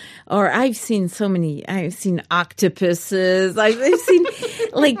ball. Or I've seen octopuses. I've seen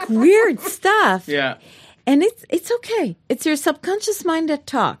like weird stuff. yeah. And it's okay. It's your subconscious mind that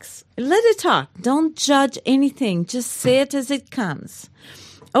talks. Let it talk. Don't judge anything. Just say it as it comes.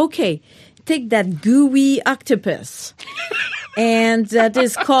 Okay, take that gooey octopus. And that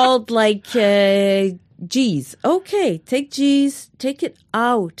is called like... G's. Okay, take G's, take it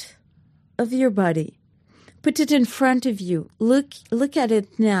out of your body. Put it in front of you. Look at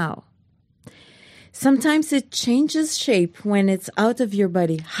it now. Sometimes it changes shape when it's out of your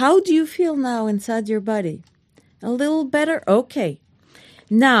body. How do you feel now inside your body? A little better? Okay.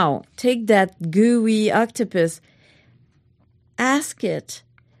 Now, take that gooey octopus. Ask it,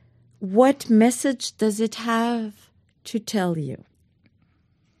 what message does it have to tell you?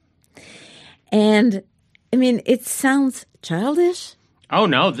 And it sounds childish. Oh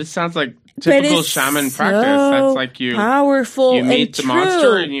no, this sounds like typical shaman practice. That's like you powerful. You meet the true.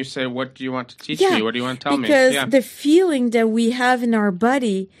 monster and you say, "What do you want to teach me? What do you want to tell me?" Because the feeling that we have in our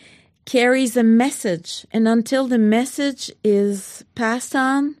body carries a message, and until the message is passed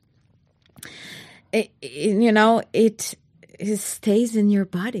on, it stays in your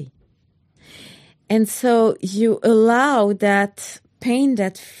body, and so you allow that pain,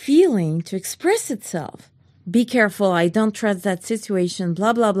 that feeling to express itself. Be careful, I don't trust that situation,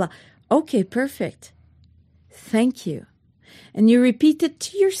 blah, blah, blah. Okay, perfect. Thank you. And you repeat it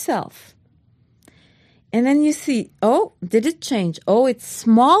to yourself. And then you see, oh, did it change? Oh, it's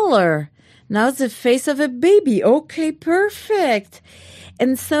smaller. Now it's the face of a baby. Okay, perfect.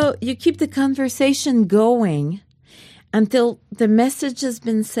 And so you keep the conversation going until the message has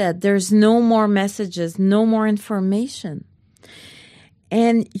been said. There's no more messages, no more information.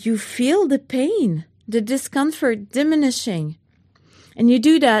 And you feel the pain, the discomfort diminishing. And you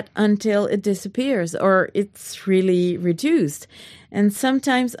do that until it disappears or it's really reduced. And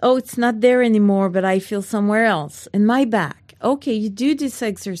sometimes, oh, it's not there anymore, but I feel somewhere else in my back. Okay, you do this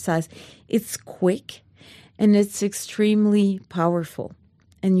exercise. It's quick and it's extremely powerful.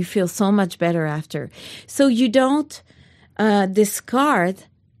 And you feel so much better after. So you don't discard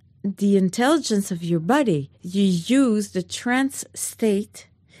the intelligence of your body. You use the trance state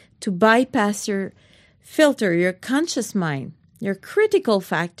to bypass your filter, your conscious mind, your critical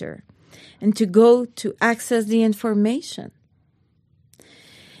factor, and to go to access the information.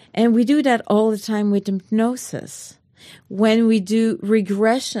 And we do that all the time with hypnosis. When we do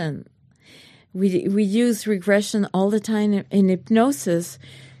regression, we use regression all the time in hypnosis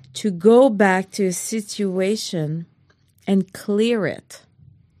to go back to a situation and clear it.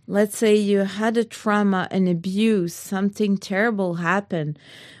 Let's say you had a trauma, an abuse, something terrible happened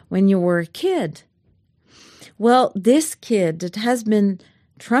when you were a kid. Well, this kid that has been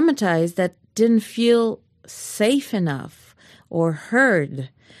traumatized, that didn't feel safe enough or heard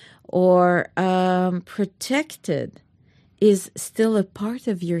or protected, is still a part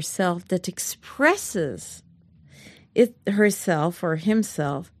of yourself that expresses herself or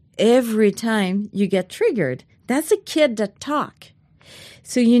himself every time you get triggered. That's a kid that talks.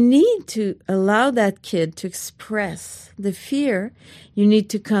 So you need to allow that kid to express the fear. You need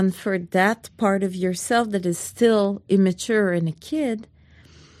to comfort that part of yourself that is still immature in a kid.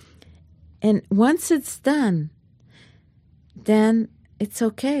 And once it's done, then it's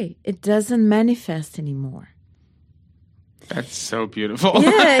okay. It doesn't manifest anymore. That's so beautiful.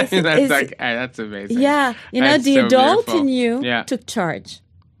 Yeah, that's amazing. Yeah, That's the so adult beautiful. in you took charge.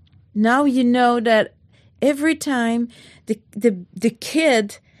 Now you know that every time the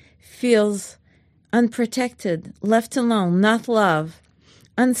kid feels unprotected, left alone, not loved,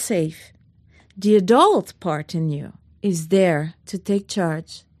 unsafe, the adult part in you is there to take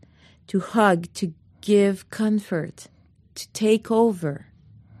charge, to hug, to give comfort, to take over,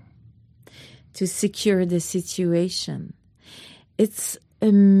 to secure the situation. It's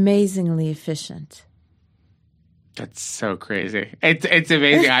amazingly efficient. That's so crazy. It's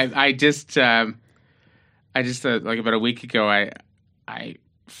amazing. I just like about a week ago, I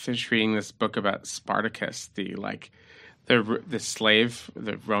finished reading this book about Spartacus, the slave,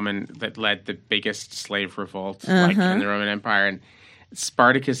 the Roman that led the biggest slave revolt in the Roman Empire, and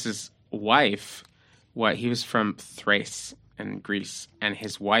Spartacus's wife. He was from Thrace in Greece, and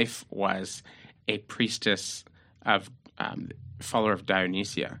his wife was a priestess of follower of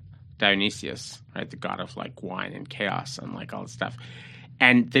Dionysius, right, the god of like wine and chaos and like all that stuff.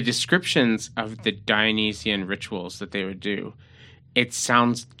 And the descriptions of the Dionysian rituals that they would do, it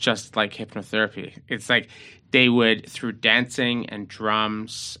sounds just like hypnotherapy. It's like they would, through dancing and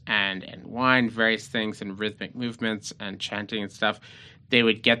drums and wine, various things, and rhythmic movements and chanting and stuff, they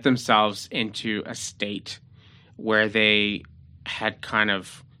would get themselves into a state where they had kind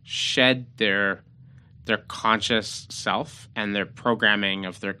of shed their conscious self and their programming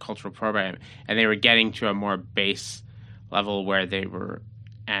of their cultural program, and they were getting to a more base level where they were.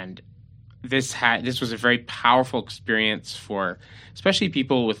 And this was a very powerful experience for especially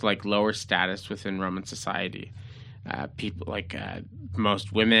people with like lower status within Roman society. People like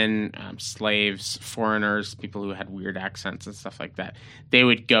most women, slaves, foreigners, people who had weird accents and stuff like that. They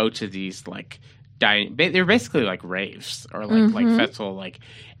would go to these like they were basically like raves or like festival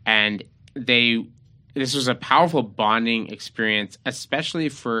and this was a powerful bonding experience, especially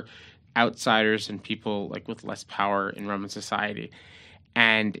for outsiders and people like with less power in Roman society.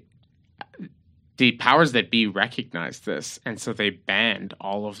 And the powers that be recognized this, and so they banned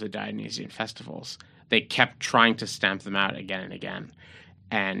all of the Dionysian festivals. They kept trying to stamp them out again and again.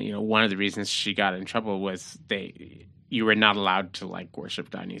 And one of the reasons she got in trouble was you were not allowed to like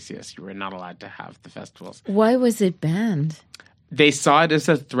worship Dionysius. You were not allowed to have the festivals. Why was it banned? They saw it as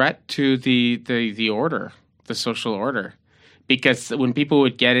a threat to the order, the social order, because when people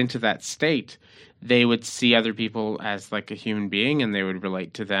would get into that state, they would see other people as like a human being, and they would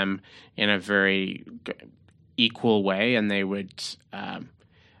relate to them in a very equal way, and they would.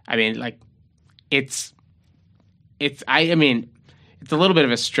 It's a little bit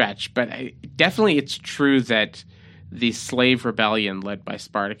of a stretch, but definitely it's true that the slave rebellion led by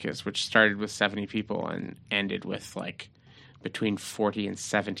Spartacus, which started with 70 people and ended with like between 40 and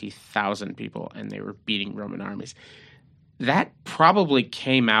 70,000 people, and they were beating Roman armies. That probably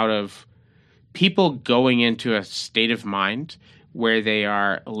came out of people going into a state of mind where they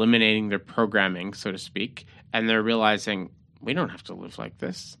are eliminating their programming, so to speak, and they're realizing, we don't have to live like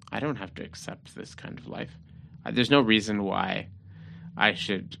this. I don't have to accept this kind of life. There's no reason why I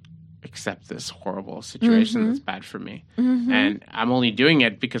should accept this horrible situation that's bad for me. And I'm only doing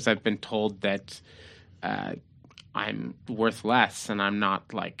it because I've been told that I'm worth less, and I'm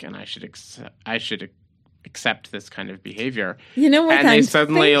not like, and I should accept this kind of behavior. You know what? And I'm they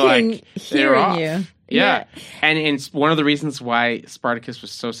suddenly thinking, they're off. hearing you. Yeah. And one of the reasons why Spartacus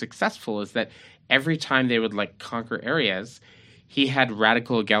was so successful is that every time they would like conquer areas, he had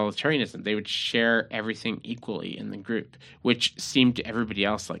radical egalitarianism. They would share everything equally in the group, which seemed to everybody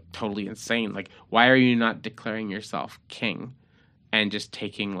else like totally insane. Like, why are you not declaring yourself king and just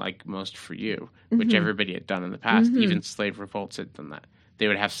taking like most for you, which everybody had done in the past? Even slave revolts had done that. They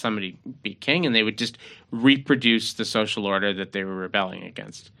would have somebody be king, and they would just reproduce the social order that they were rebelling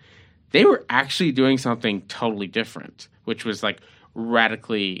against. They were actually doing something totally different, which was like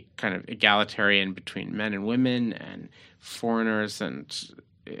radically kind of egalitarian between men and women and foreigners and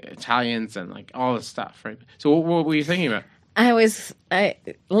Italians and like all this stuff, right? So what were you thinking about?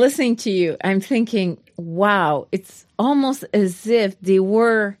 Listening to you, I'm thinking, wow, it's almost as if they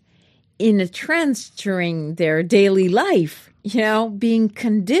were in a trance during their daily life, being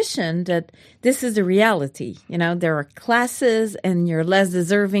conditioned that this is the reality. There are classes and you're less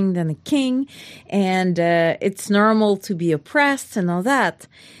deserving than a king, and it's normal to be oppressed and all that.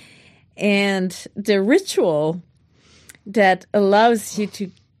 And the ritual that allows you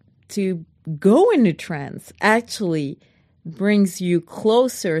to go into trance actually brings you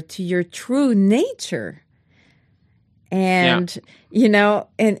closer to your true nature. And,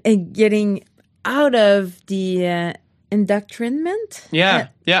 and getting out of the indoctrinament.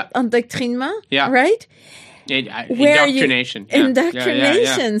 Endoctrinement. Yeah. Right? Indoctrination.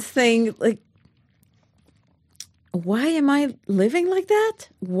 Indoctrinations thing, like, why am I living like that?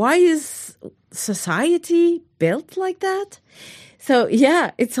 Why is society built like that? So,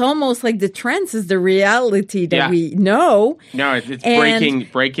 it's almost like the trance is the reality that we know. No, it's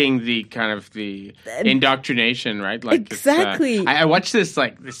breaking the kind of the indoctrination, right? Like exactly. I watched this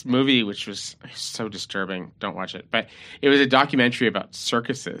movie, which was so disturbing. Don't watch it. But it was a documentary about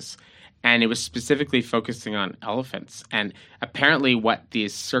circuses, and it was specifically focusing on elephants. And apparently what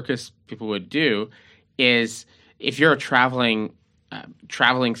these circus people would do is, if you're a traveling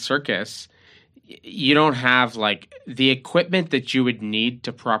circus, you don't have like the equipment that you would need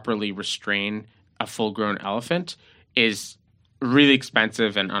to properly restrain a full-grown elephant is really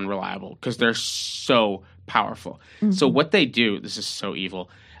expensive and unreliable because they're so powerful. So what they do, this is so evil.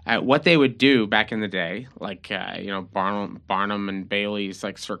 What they would do back in the day, like Barnum and Bailey's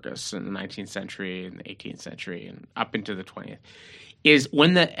like circus in the 19th century and the 18th century and up into the 20th, is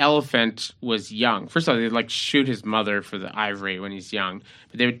when the elephant was young. First of all, they'd like shoot his mother for the ivory when he's young.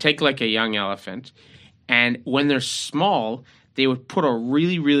 But they would take like a young elephant, and when they're small, they would put a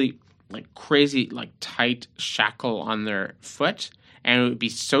really, really like crazy, like tight shackle on their foot, and it would be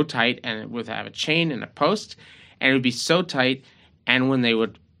so tight, and it would have a chain and a post, and it would be so tight, and when they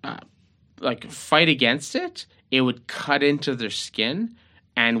would like fight against it, it would cut into their skin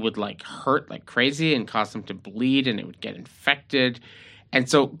and would like hurt like crazy and cause them to bleed, and it would get infected. And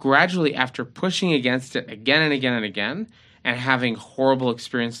so gradually, after pushing against it again and again and again and having horrible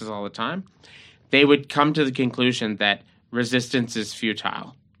experiences all the time, they would come to the conclusion that resistance is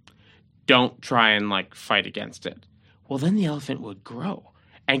futile. Don't try and like fight against it. Well, then the elephant would grow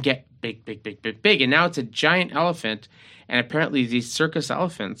and get big, big, big, big, big. And now it's a giant elephant. And apparently these circus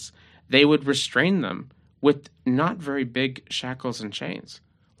elephants, they would restrain them with not very big shackles and chains.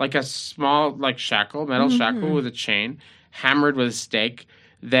 Like a small like shackle, metal shackle with a chain, hammered with a stake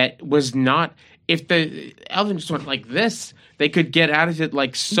that was not... If the elephant just went like this, they could get out of it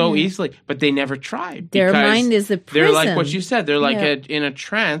like so easily, but they never tried. Their mind is a prison. They're like what you said. They're like in a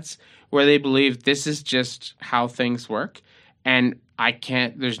trance where they believe this is just how things work. And I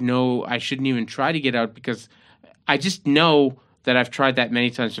shouldn't even try to get out because I just know that I've tried that many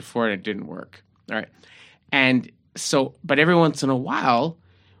times before and it didn't work. All right. And so, but every once in a while,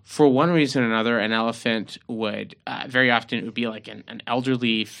 for one reason or another, an elephant would, very often it would be like an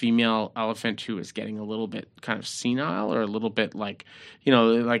elderly female elephant who is getting a little bit kind of senile or a little bit like,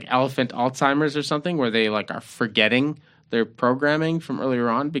 like elephant Alzheimer's or something where they like are forgetting their programming from earlier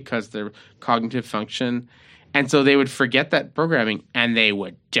on because their cognitive function. And so they would forget that programming and they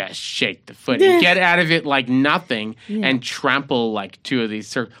would just shake the foot and get out of it like nothing and trample like two of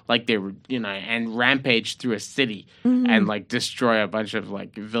these, like they were, and rampage through a city and like destroy a bunch of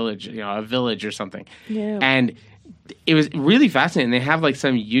like a village or something. Yeah. And it was really fascinating. They have like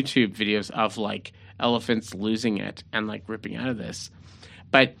some YouTube videos of like elephants losing it and like ripping out of this.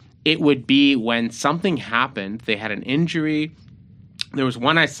 But it would be when something happened, they had an injury. There was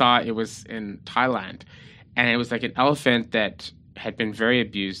one I saw, it was in Thailand. And it was like an elephant that had been very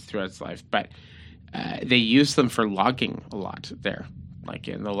abused throughout its life, but they used them for logging a lot there, like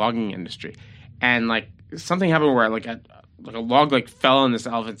in the logging industry. And like something happened where like a log like fell on this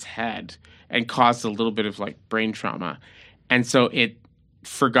elephant's head and caused a little bit of like brain trauma, and so it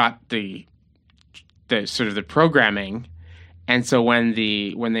forgot the sort of the programming. And so when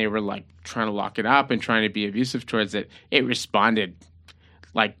they were like trying to lock it up and trying to be abusive towards it, it responded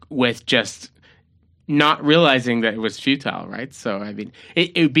like with just not realizing that it was futile, right? So, I mean,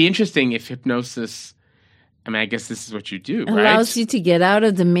 it would be interesting if hypnosis, I mean, I guess this is what you do, right? Allows you to get out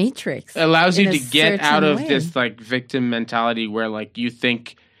of the matrix. Allows you to get out of way. this, like, victim mentality where, like, you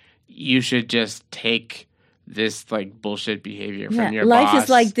think you should just take this, like, bullshit behavior from your life boss. Is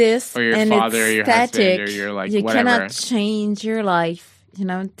like this, or your and father, it's or your static. husband, or your, like, you whatever. cannot change your life.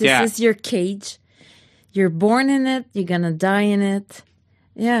 This is your cage. You're born in it. You're going to die in it.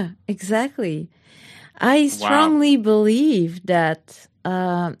 Yeah, exactly. I strongly believe that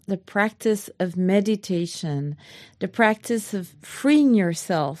the practice of meditation, the practice of freeing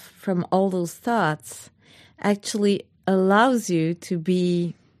yourself from all those thoughts actually allows you to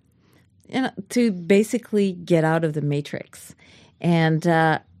be, to basically get out of the matrix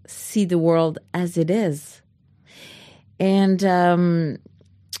and see the world as it is. And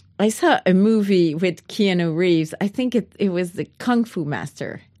I saw a movie with Keanu Reeves. I think it was the Kung Fu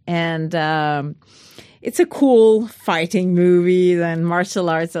Master. And it's a cool fighting movie and martial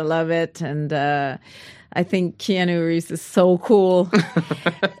arts. I love it. And I think Keanu Reeves is so cool,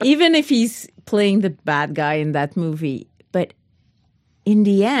 even if he's playing the bad guy in that movie. But in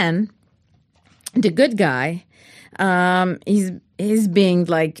the end, the good guy, he's being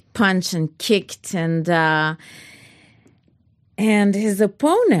like punched and kicked, and his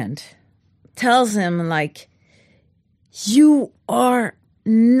opponent tells him like, "You are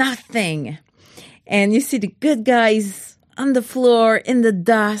nothing." And you see the good guy's on the floor in the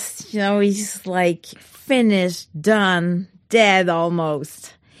dust. He's like finished, done, dead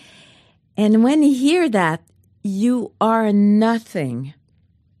almost. And when you hear that, you are nothing,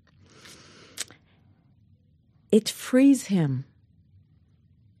 it frees him.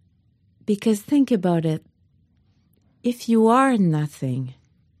 Because think about it. If you are nothing,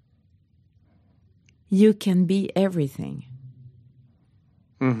 you can be everything.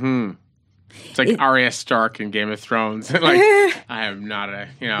 Mm-hmm. It's like Arya Stark in Game of Thrones. Like, I am not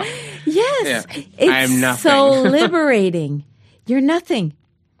Yes, yeah, it's I am nothing. So liberating. You're nothing.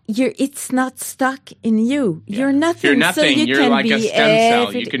 It's not stuck in you. Yeah. You're nothing. You're nothing. So you You're can like be a stem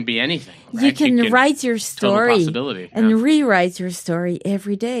cell. You can be anything. Right? You can write your story possibility. and rewrite your story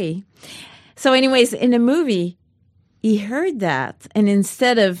every day. So, anyways, in the movie, he heard that, and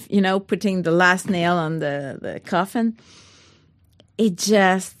instead of putting the last nail on the coffin,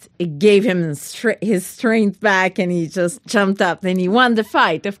 it gave him his strength back, and he just jumped up. Then he won the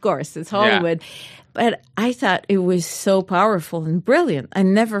fight. Of course, it's Hollywood. Yeah. But I thought it was so powerful and brilliant. I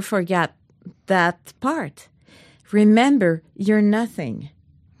never forgot that part. Remember, you're nothing.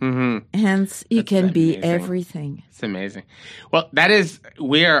 Mm-hmm. Hence, you can be everything. It's amazing. Well,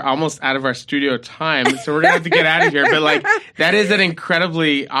 we are almost out of our studio time, so we're going to have to get out of here. But that is an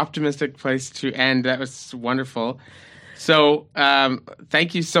incredibly optimistic place to end. That was wonderful. So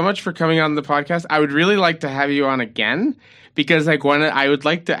thank you so much for coming on the podcast. I would really like to have you on again because I would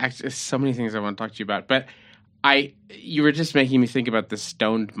like to actually, so many things I want to talk to you about, but you were just making me think about the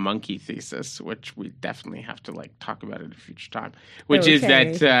stoned monkey thesis, which we definitely have to talk about at a future time, which is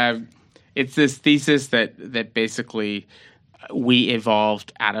that it's this thesis that basically we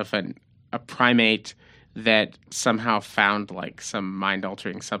evolved out of a primate that somehow found some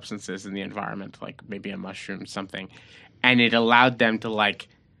mind-altering substances in the environment, like maybe a mushroom, something, and it allowed them to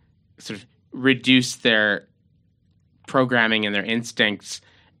sort of reduce their programming and their instincts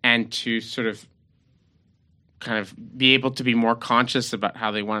and to sort of kind of be able to be more conscious about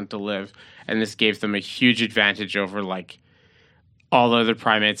how they wanted to live. And this gave them a huge advantage over all other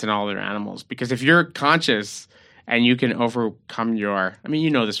primates and all other animals. Because if you're conscious and you can overcome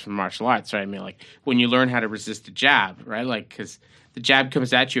this from martial arts, right? I mean, when you learn how to resist a jab, right? Because the jab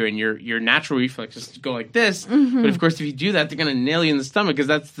comes at you and your natural reflex is to go like this. Mm-hmm. But of course, if you do that, they're going to nail you in the stomach because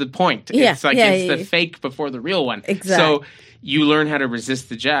that's the point. Yeah, It's like it's the fake before the real one. Exactly. So you learn how to resist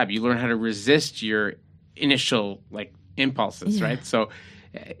the jab. You learn how to resist your initial like impulses, right? So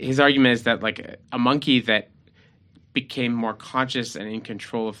his argument is that like a monkey that became more conscious and in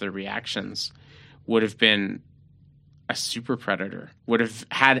control of their reactions would have been a super predator, would have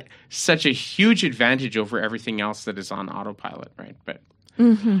had such a huge advantage over everything else that is on autopilot, right? But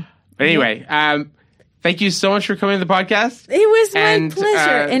anyway, thank you so much for coming to the podcast. It was my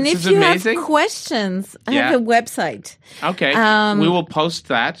pleasure. And if you amazing. have questions, I have a website. Okay. We will post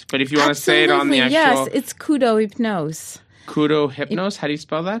that. But if you want to say it on the actual... Yes, it's Kudo Hypnose. Kudo Hypnose? How do you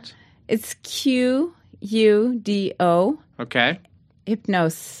spell that? It's Kudo. Okay.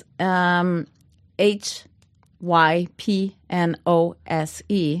 Hypnose. HYPNOSE.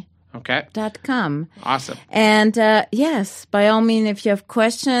 Okay. .com. Awesome. And yes, by all means, if you have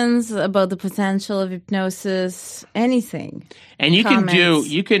questions about the potential of hypnosis, anything. And you can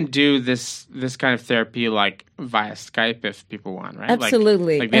do this kind of therapy like via Skype if people want, right?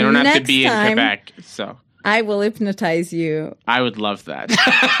 Absolutely. Like they don't have to be in Quebec. So I will hypnotize you. I would love that.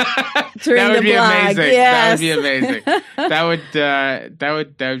 That would be amazing. Yes. That would be amazing. That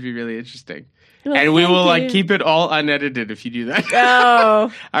would be really interesting. Well, and we will you. keep it all unedited if you do that.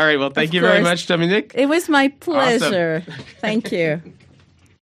 Oh. All right. Well, thank you very much, Dominique. It was my pleasure. Awesome. Thank you.